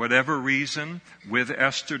 Mordecai, for whatever reason, with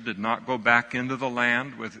Esther, did not go back into the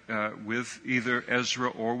land with either Ezra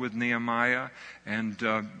or with Nehemiah. And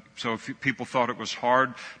so if people thought it was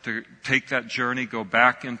hard to take that journey, go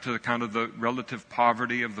back into kind of the relative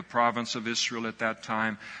poverty of the province of Israel at that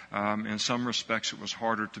time, in some respects it was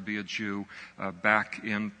harder to be a Jew back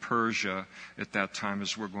in Persia at that time,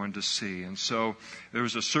 as we're going to see. And so there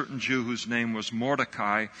was a certain Jew whose name was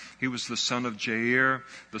Mordecai. He was the son of Jair,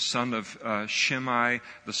 the son of Shimei,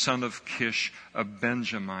 the son of Kish, a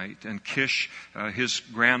Benjamite. And Kish, his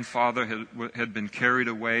grandfather, had been carried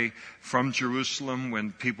away from Jerusalem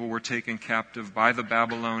when people were taken captive by the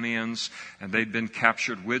Babylonians, and they'd been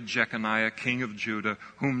captured with Jeconiah, king of Judah,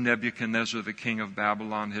 whom Nebuchadnezzar, the king of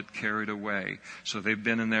Babylon, had carried away. So they've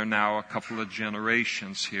been in there now a couple of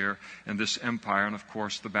generations here in this empire, and of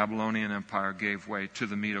course the Babylonian Empire gave way to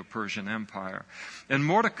the Medo-Persian Empire. And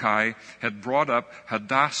Mordecai had brought up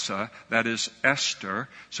Hadassah, that is Esther.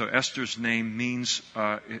 So Esther's name means,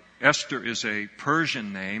 Esther is a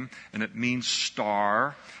Persian name, and it means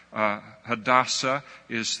star. Hadassah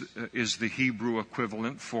is the Hebrew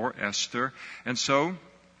equivalent for Esther. And so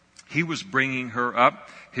he was bringing her up,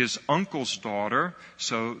 his uncle's daughter.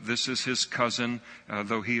 So this is his cousin,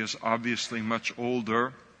 though he is obviously much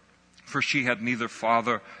older, for she had neither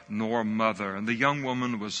father nor mother. And the young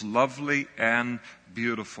woman was lovely and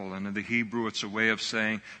beautiful. And in the Hebrew, it's a way of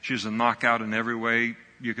saying she's a knockout in every way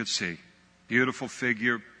you could see. Beautiful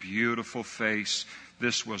figure, beautiful face.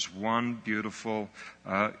 this was one beautiful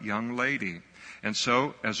young lady. And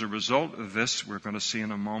so, as a result of this, we're going to see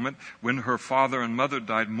in a moment, when her father and mother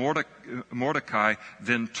died, Mordecai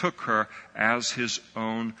then took her as his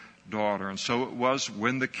own daughter. And so it was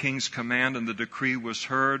when the king's command and the decree was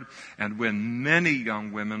heard, and when many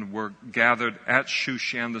young women were gathered at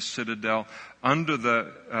Shushan the citadel under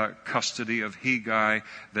the custody of Hegai,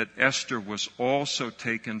 that Esther was also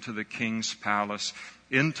taken to the king's palace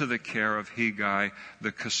into the care of Hegai,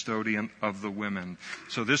 the custodian of the women.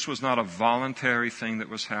 So this was not a voluntary thing that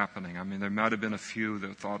was happening. I mean, there might have been a few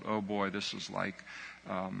that thought, oh boy, this is like,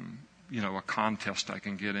 a contest I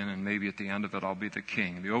can get in, and maybe at the end of it I'll be the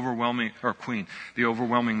king. Queen. The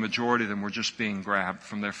overwhelming majority of them were just being grabbed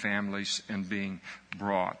from their families and being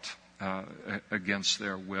brought against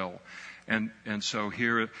their will. And so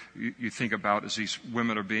here you think about as these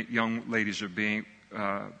women young ladies are being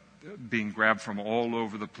grabbed from all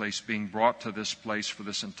over the place, being brought to this place for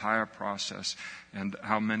this entire process, and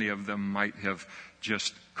how many of them might have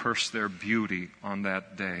just cursed their beauty on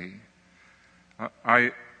that day.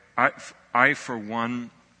 I, for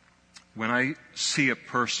one, when I see a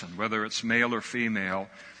person, whether it's male or female,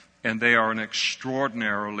 and they are an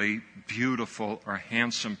extraordinarily beautiful or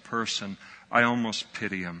handsome person, I almost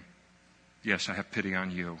pity them. Yes, I have pity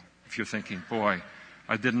on you. If you're thinking, boy,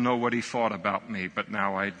 I didn't know what he thought about me, but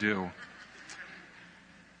now I do.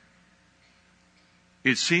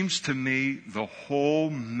 It seems to me the whole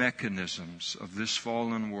mechanisms of this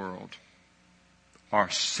fallen world are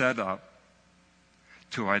set up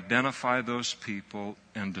to identify those people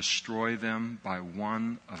and destroy them by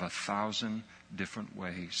one of 1,000 different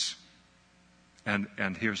ways. And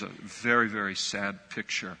here's a very, very sad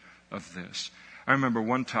picture of this. I remember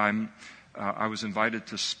one time I was invited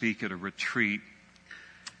to speak at a retreat,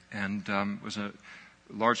 and it was a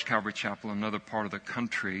large Calvary chapel in another part of the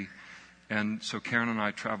country. And so Karen and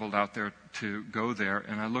I traveled out there to go there,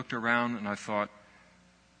 and I looked around and I thought,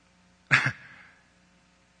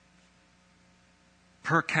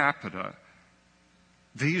 per capita,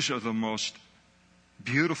 these are the most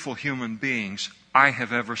beautiful human beings I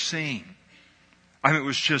have ever seen. I mean, it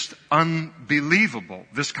was just unbelievable,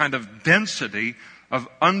 this kind of density of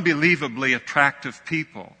unbelievably attractive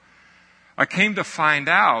people. I came to find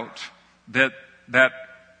out that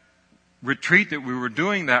retreat that we were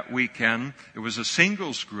doing that weekend, it was a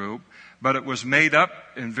singles group, but it was made up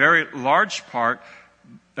in very large part,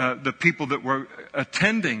 the people that were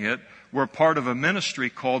attending it were part of a ministry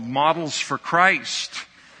called Models for Christ.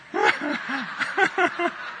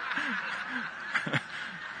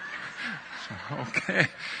 Okay.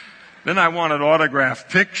 Then I wanted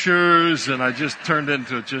autographed pictures, and I just turned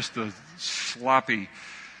into just a sloppy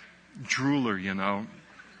drooler,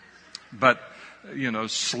 But,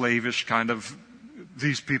 slavish kind of,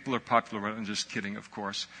 these people are popular. I'm just kidding, of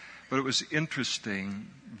course. But it was interesting,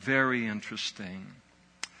 very interesting,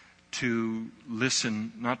 to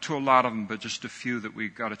listen, not to a lot of them, but just a few that we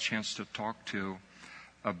got a chance to talk to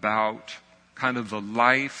about kind of the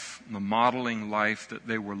life, the modeling life that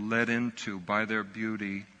they were led into by their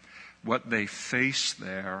beauty, what they faced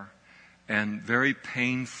there, and very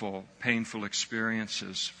painful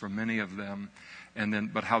experiences for many of them,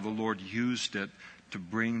 but how the Lord used it to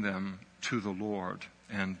bring them to the Lord.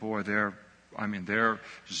 And boy, their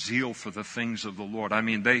zeal for the things of the Lord. I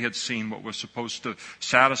mean, they had seen what was supposed to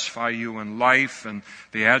satisfy you in life, and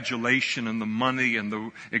the adulation and the money and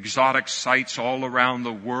the exotic sights all around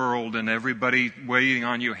the world, and everybody waiting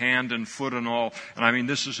on you hand and foot and all. And I mean,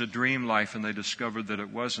 this is a dream life, and they discovered that it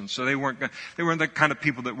wasn't. So they weren't the kind of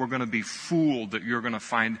people that were going to be fooled that you're going to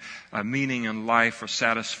find meaning in life or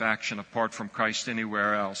satisfaction apart from Christ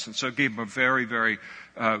anywhere else. And so it gave them a very, very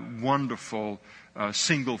wonderful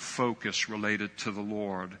single focus related to the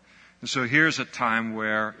Lord. And so here's a time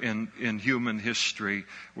where in human history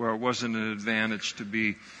where it wasn't an advantage to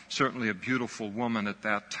be certainly a beautiful woman at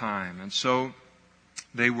that time. And so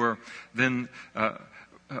they were then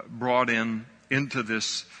brought into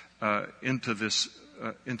this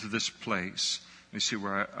place. Let me see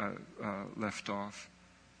where I left off.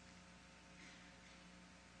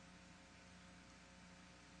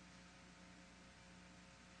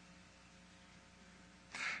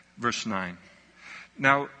 Verse 9.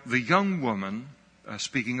 Now, the young woman,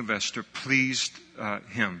 speaking of Esther, pleased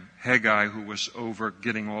him, Hegai, who was over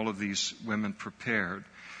getting all of these women prepared.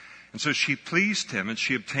 And so she pleased him, and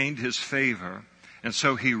she obtained his favor. And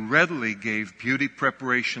so he readily gave beauty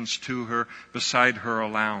preparations to her beside her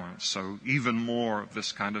allowance. So even more of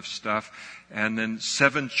this kind of stuff. and then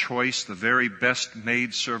 7 choice, the very best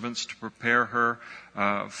maidservants to prepare her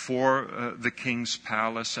for the king's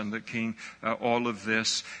palace and the king, all of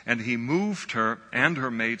this. And he moved her and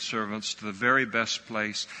her maidservants to the very best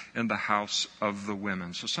place in the house of the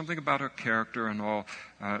women. So something about her character and all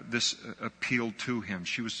this appealed to him.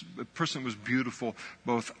 She was a person who was beautiful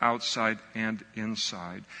both outside and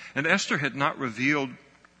inside. And Esther had not revealed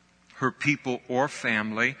her people or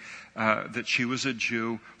family that she was a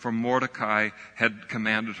Jew, for Mordecai had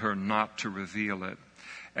commanded her not to reveal it.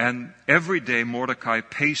 And every day Mordecai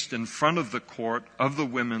paced in front of the court of the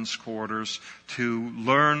women's quarters to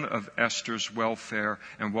learn of Esther's welfare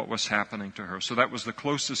and what was happening to her. So that was the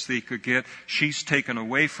closest he could get. She's taken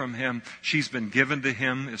away from him. She's been given to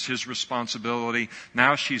him. It's his responsibility.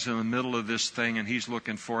 Now she's in the middle of this thing, and he's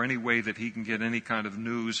looking for any way that he can get any kind of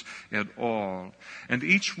news at all. And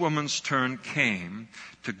each woman's turn came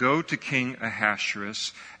to go to King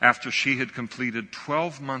Ahasuerus after she had completed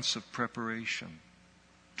 12 months of preparation.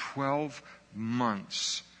 12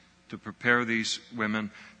 months to prepare these women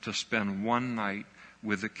to spend one night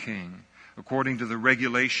with the king. According to the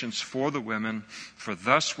regulations for the women, for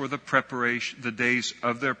thus were the days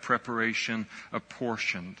of their preparation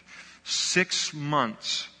apportioned. 6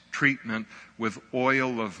 months treatment with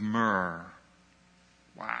oil of myrrh.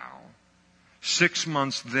 Wow. 6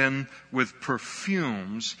 months then with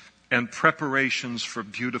perfumes and preparations for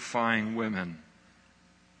beautifying women.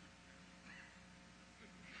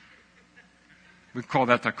 We call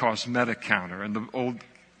that the cosmetic counter. In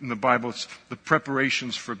the Bible, it's the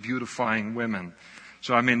preparations for beautifying women.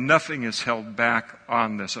 So, nothing is held back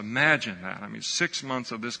on this. Imagine that. 6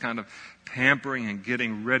 months of this kind of pampering and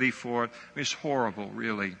getting ready for it. It's horrible,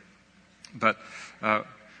 really. But, and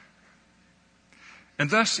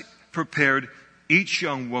thus prepared, each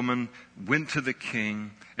young woman went to the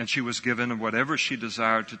king, and she was given whatever she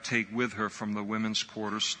desired to take with her from the women's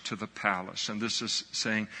quarters to the palace. And this is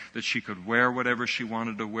saying that she could wear whatever she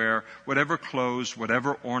wanted to wear, whatever clothes,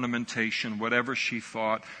 whatever ornamentation, whatever she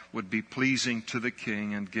thought would be pleasing to the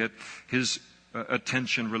king and get his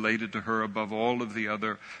attention related to her above all of the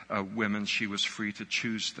other women. She was free to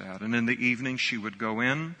choose that. And in the evening she would go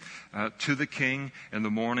in to the king. In the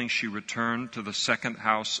morning she returned to the second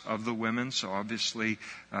house of the women. So obviously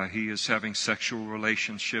he is having sexual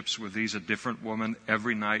relationships with a different woman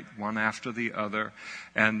every night, one after the other.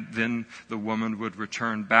 And then the woman would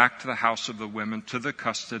return back to the house of the women, to the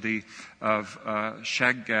custody of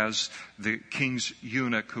Shaggaz, the king's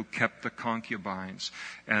eunuch who kept the concubines.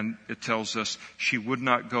 And it tells us she would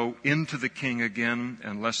not go into the king again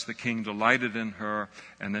unless the king delighted in her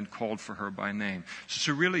and then called for her by name. So it's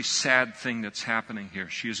a really sad thing that's happening here.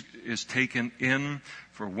 She is taken in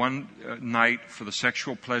for one night for the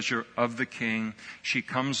sexual pleasure of the king. She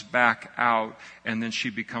comes back out, and then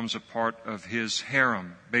she becomes a part of his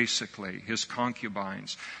harem, basically, his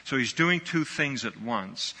concubines. So he's doing two things at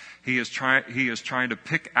once. He is trying to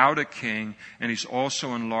pick out a king, and he's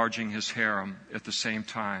also enlarging his harem at the same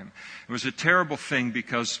time. It was a terrible thing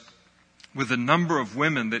because with the number of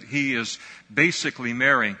women that he is basically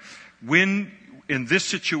marrying, when in this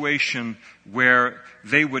situation where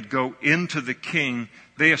they would go into the king,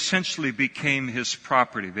 they essentially became his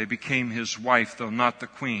property. They became his wife, though not the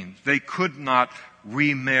queen. They could not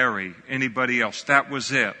remarry anybody else. That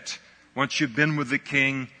was it. Once you've been with the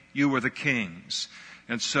king, you were the king's.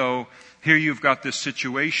 And so here you've got this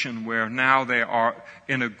situation where now they are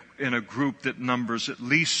in a group that numbers at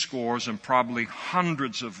least scores and probably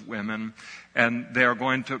hundreds of women, and they are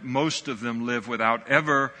going to, most of them, live without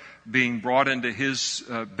ever being brought into his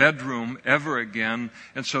bedroom ever again,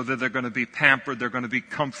 and so that they're going to be pampered, they're going to be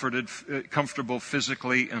comfortable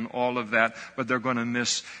physically and all of that, but they're going to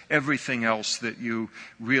miss everything else that you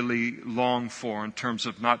really long for in terms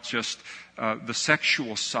of not just the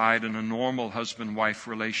sexual side in a normal husband-wife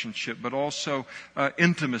relationship, but also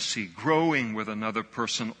intimacy, growing with another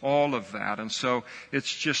person, all of that. And so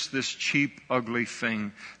it's just this cheap, ugly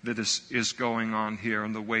thing that is going on here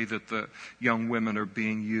in the way that the young women are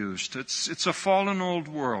being used. It's a fallen old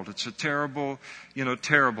world. It's a terrible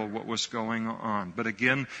what was going on. But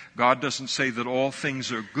again, God doesn't say that all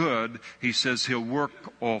things are good. He says He'll work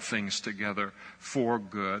all things together for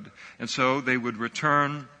good. And so they would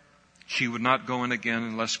return. She would not go in again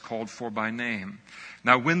unless called for by name.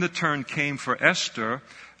 Now, when the turn came for Esther,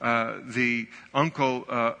 the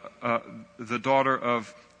daughter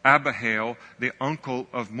of Abihail, the uncle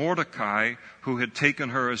of Mordecai, who had taken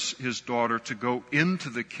her as his daughter to go into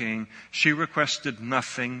the king, she requested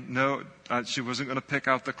nothing. No, she wasn't going to pick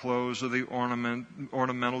out the clothes or the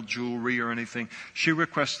ornamental jewelry or anything. She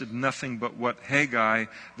requested nothing but what Haggai,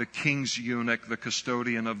 the king's eunuch, the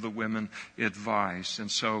custodian of the women, advised. And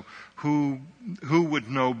so who would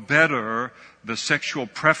know better the sexual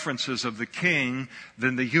preferences of the king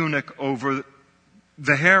than the eunuch over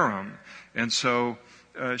the harem? And so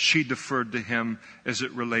she deferred to him as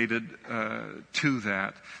it related to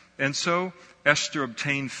that. And so Esther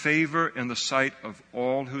obtained favor in the sight of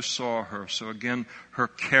all who saw her. So again, her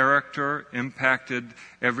character impacted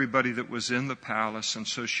everybody that was in the palace. And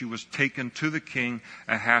so she was taken to the king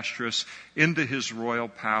Ahasuerus into his royal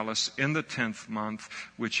palace in the 10th month,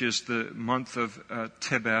 which is the month of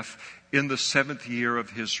Tebeth, in the 7th year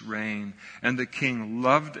of his reign. And the king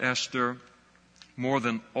loved Esther more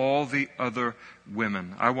than all the other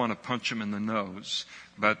women. I want to punch him in the nose.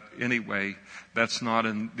 But anyway, that's not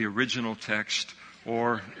in the original text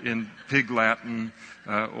or in Pig Latin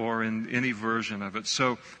or in any version of it.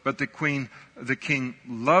 So, but the king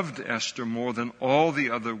loved Esther more than all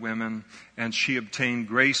the other women, and she obtained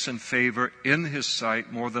grace and favor in his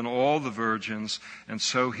sight more than all the virgins. And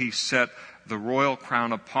so he set the royal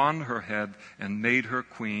crown upon her head and made her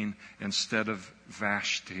queen instead of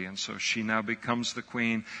Vashti. And so she now becomes the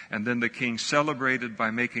queen. And then the king celebrated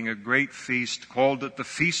by making a great feast, called it the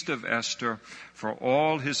Feast of Esther, for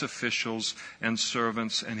all his officials and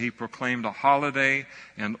servants. And he proclaimed a holiday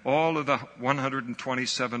in all of the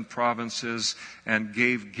 127 provinces and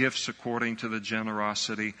gave gifts according to the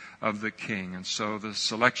generosity of the king. And so the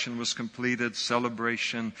selection was completed,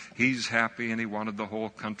 celebration. He's happy, and he wanted the whole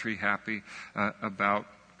country happy about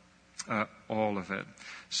all of it.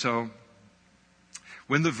 So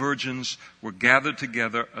when the virgins were gathered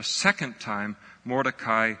together a second time,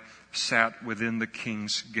 Mordecai sat within the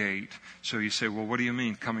king's gate. So you say, well, what do you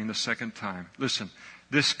mean coming the second time? Listen,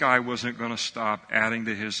 this guy wasn't going to stop adding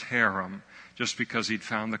to his harem just because he'd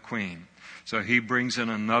found the queen. So he brings in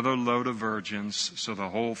another load of virgins. So the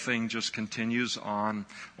whole thing just continues on,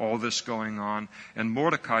 all this going on. And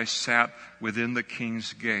Mordecai sat within the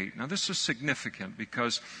king's gate. Now this is significant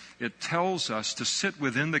because it tells us to sit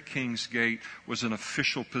within the king's gate was an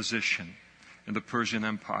official position in the Persian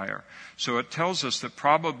Empire. So it tells us that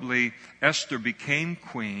probably Esther became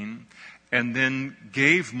queen and then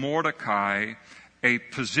gave Mordecai a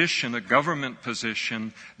position, a government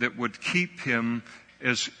position that would keep him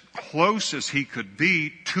as close as he could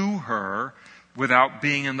be to her without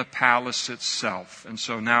being in the palace itself. And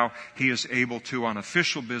so now he is able to, on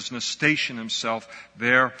official business, station himself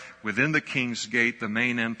there within the king's gate, the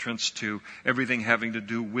main entrance to everything having to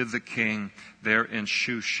do with the king there in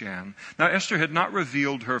Shushan. Now Esther had not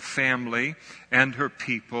revealed her family and her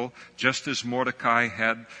people, just as Mordecai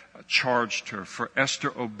had charged her. For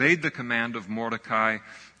Esther obeyed the command of Mordecai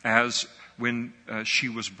as when she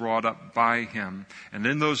was brought up by him. And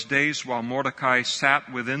in those days, while Mordecai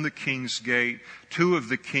sat within the king's gate, two of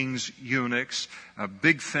the king's eunuchs,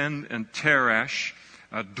 Bigthan and Teresh,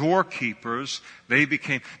 doorkeepers, they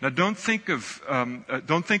became. Now, don't think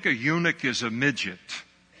a eunuch is a midget.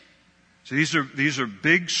 So these are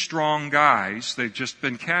big, strong guys. They've just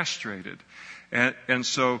been castrated, and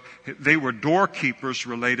so they were doorkeepers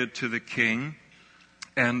related to the king.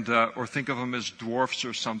 And or think of them as dwarfs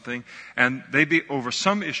or something. And over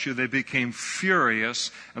some issue, they became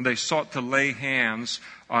furious, and they sought to lay hands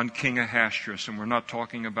on King Ahasuerus. And we're not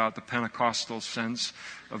talking about the Pentecostal sense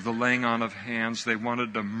of the laying on of hands. They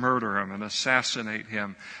wanted to murder him and assassinate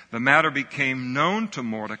him. The matter became known to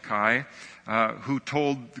Mordecai, who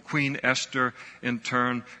told Queen Esther in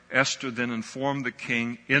turn. Esther then informed the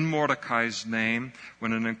king in Mordecai's name.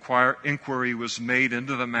 When an inquiry was made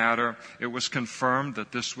into the matter, it was confirmed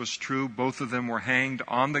that this was true. Both of them were hanged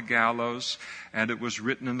on the gallows, and it was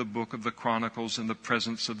written in the book of the Chronicles in the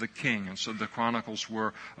presence of the king. And so the Chronicles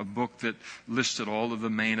were a book that listed all of the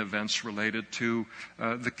main events related to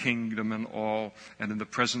the kingdom and all. And in the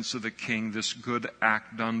presence of the king, this good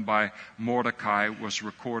act done by Mordecai was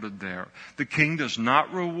recorded there. The king does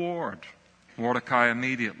not reward Mordecai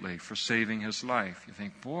immediately for saving his life. You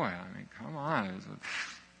think, boy, I mean, come on.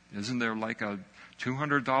 Isn't there like a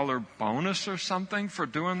 $200 bonus or something for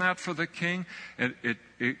doing that for the king?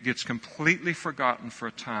 It gets completely forgotten for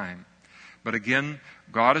a time. But again,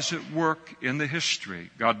 God is at work in the history.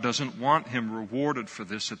 God doesn't want him rewarded for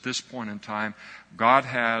this at this point in time. God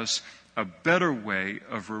has a better way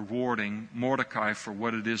of rewarding Mordecai for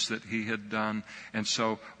what it is that he had done. And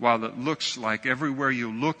so while it looks like everywhere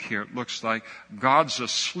you look here, it looks like God's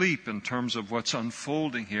asleep in terms of what's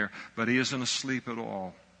unfolding here, but he isn't asleep at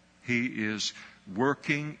all. He is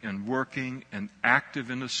working and active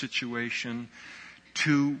in a situation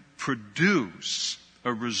to produce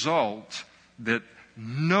a result that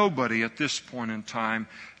nobody at this point in time,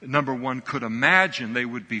 number one, could imagine they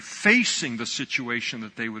would be facing the situation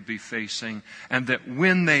that they would be facing, and that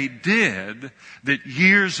when they did, that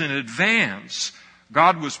years in advance,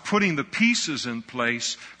 God was putting the pieces in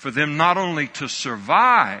place for them not only to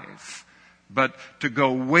survive, but to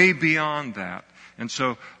go way beyond that. And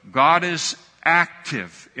so God is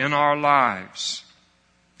active in our lives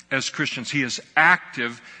as Christians. He is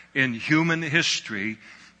active in human history,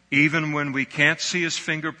 even when we can't see His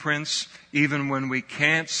fingerprints, even when we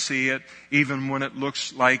can't see it, even when it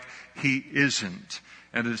looks like He isn't.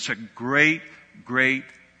 And it's a great, great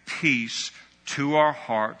peace to our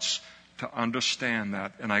hearts to understand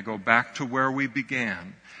that. And I go back to where we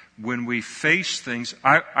began. When we face things,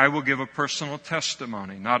 I will give a personal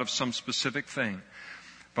testimony, not of some specific thing.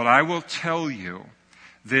 But I will tell you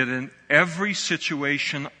that in every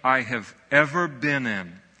situation I have ever been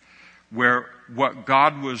in, where what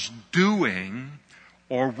God was doing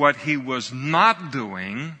or what He was not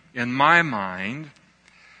doing in my mind,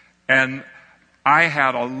 and I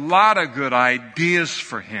had a lot of good ideas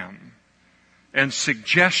for Him and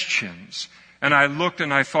suggestions, and I looked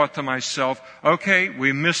and I thought to myself, okay,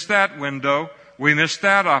 we missed that window, we missed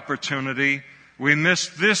that opportunity, we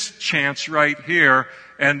missed this chance right here,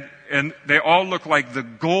 and they all look like the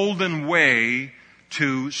golden way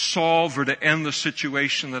to solve or to end the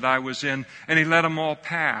situation that I was in, and He let them all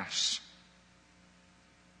pass.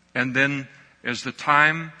 And then as the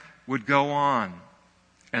time would go on,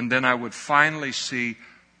 and then I would finally see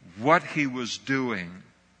what He was doing.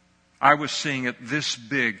 I was seeing it this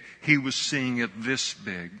big. He was seeing it this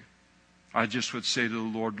big. I just would say to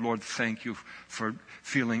the Lord, Lord, thank You for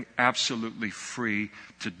feeling absolutely free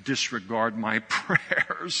to disregard my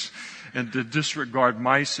prayers and to disregard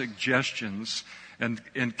my suggestions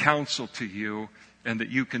and counsel to You, and that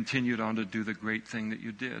You continued on to do the great thing that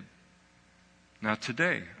You did. Now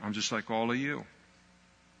today, I'm just like all of you.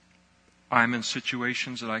 I'm in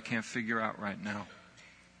situations that I can't figure out right now.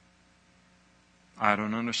 I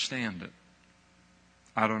don't understand it.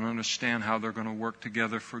 I don't understand how they're going to work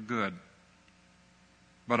together for good.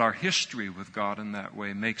 But our history with God in that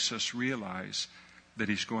way makes us realize that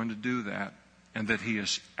He's going to do that, and that He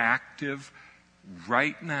is active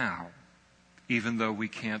right now, even though we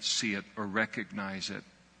can't see it or recognize it,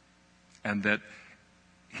 and that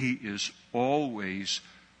He is always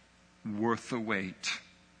worth the wait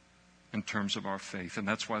in terms of our faith. And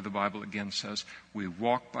that's why the Bible again says we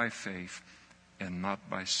walk by faith and not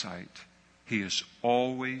by sight. He is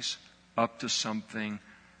always up to something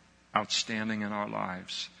outstanding in our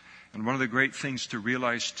lives. And one of the great things to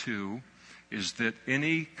realize too is that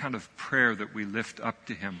any kind of prayer that we lift up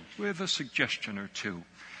to Him with a suggestion or two,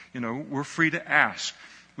 we're free to ask.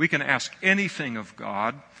 We can ask anything of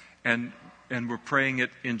God, and we're praying it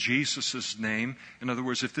in Jesus' name. In other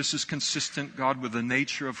words, if this is consistent, God, with the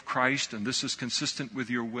nature of Christ, and this is consistent with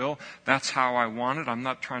Your will, that's how I want it. I'm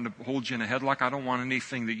not trying to hold you in a headlock. I don't want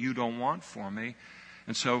anything that You don't want for me.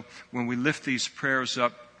 And so when we lift these prayers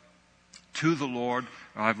up to the Lord,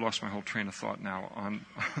 I've lost my whole train of thought now on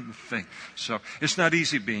the thing. So it's not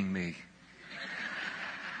easy being me.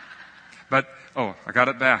 But, I got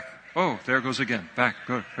it back. There it goes again. Back.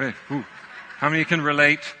 Good. Hey, how many can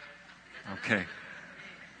relate? Okay.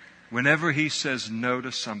 Whenever He says no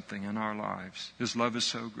to something in our lives, His love is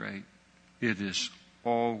so great, it is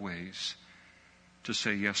always to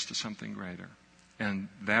say yes to something greater. And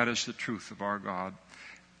that is the truth of our God.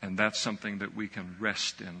 And that's something that we can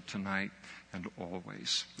rest in tonight and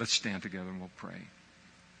always. Let's stand together and we'll pray.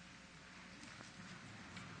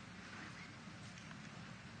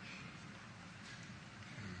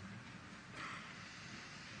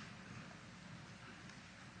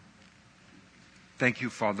 Thank You,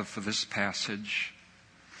 Father, for this passage.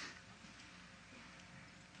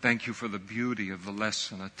 Thank You for the beauty of the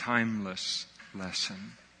lesson, a timeless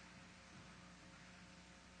lesson.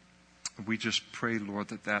 We just pray, Lord,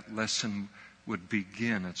 that lesson would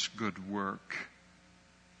begin its good work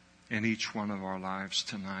in each one of our lives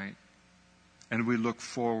tonight. And we look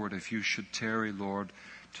forward, if You should tarry, Lord,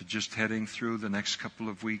 to just heading through the next couple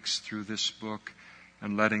of weeks through this book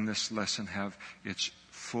and letting this lesson have its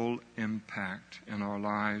full impact in our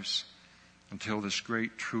lives until this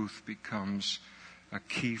great truth becomes a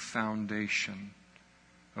key foundation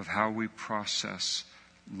of how we process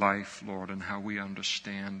life, Lord, and how we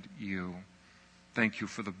understand You. Thank You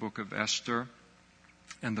for the book of Esther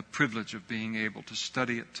and the privilege of being able to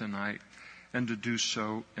study it tonight and to do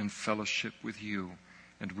so in fellowship with You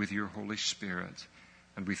and with Your Holy Spirit.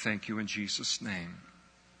 And we thank you in Jesus' name.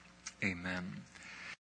 Amen.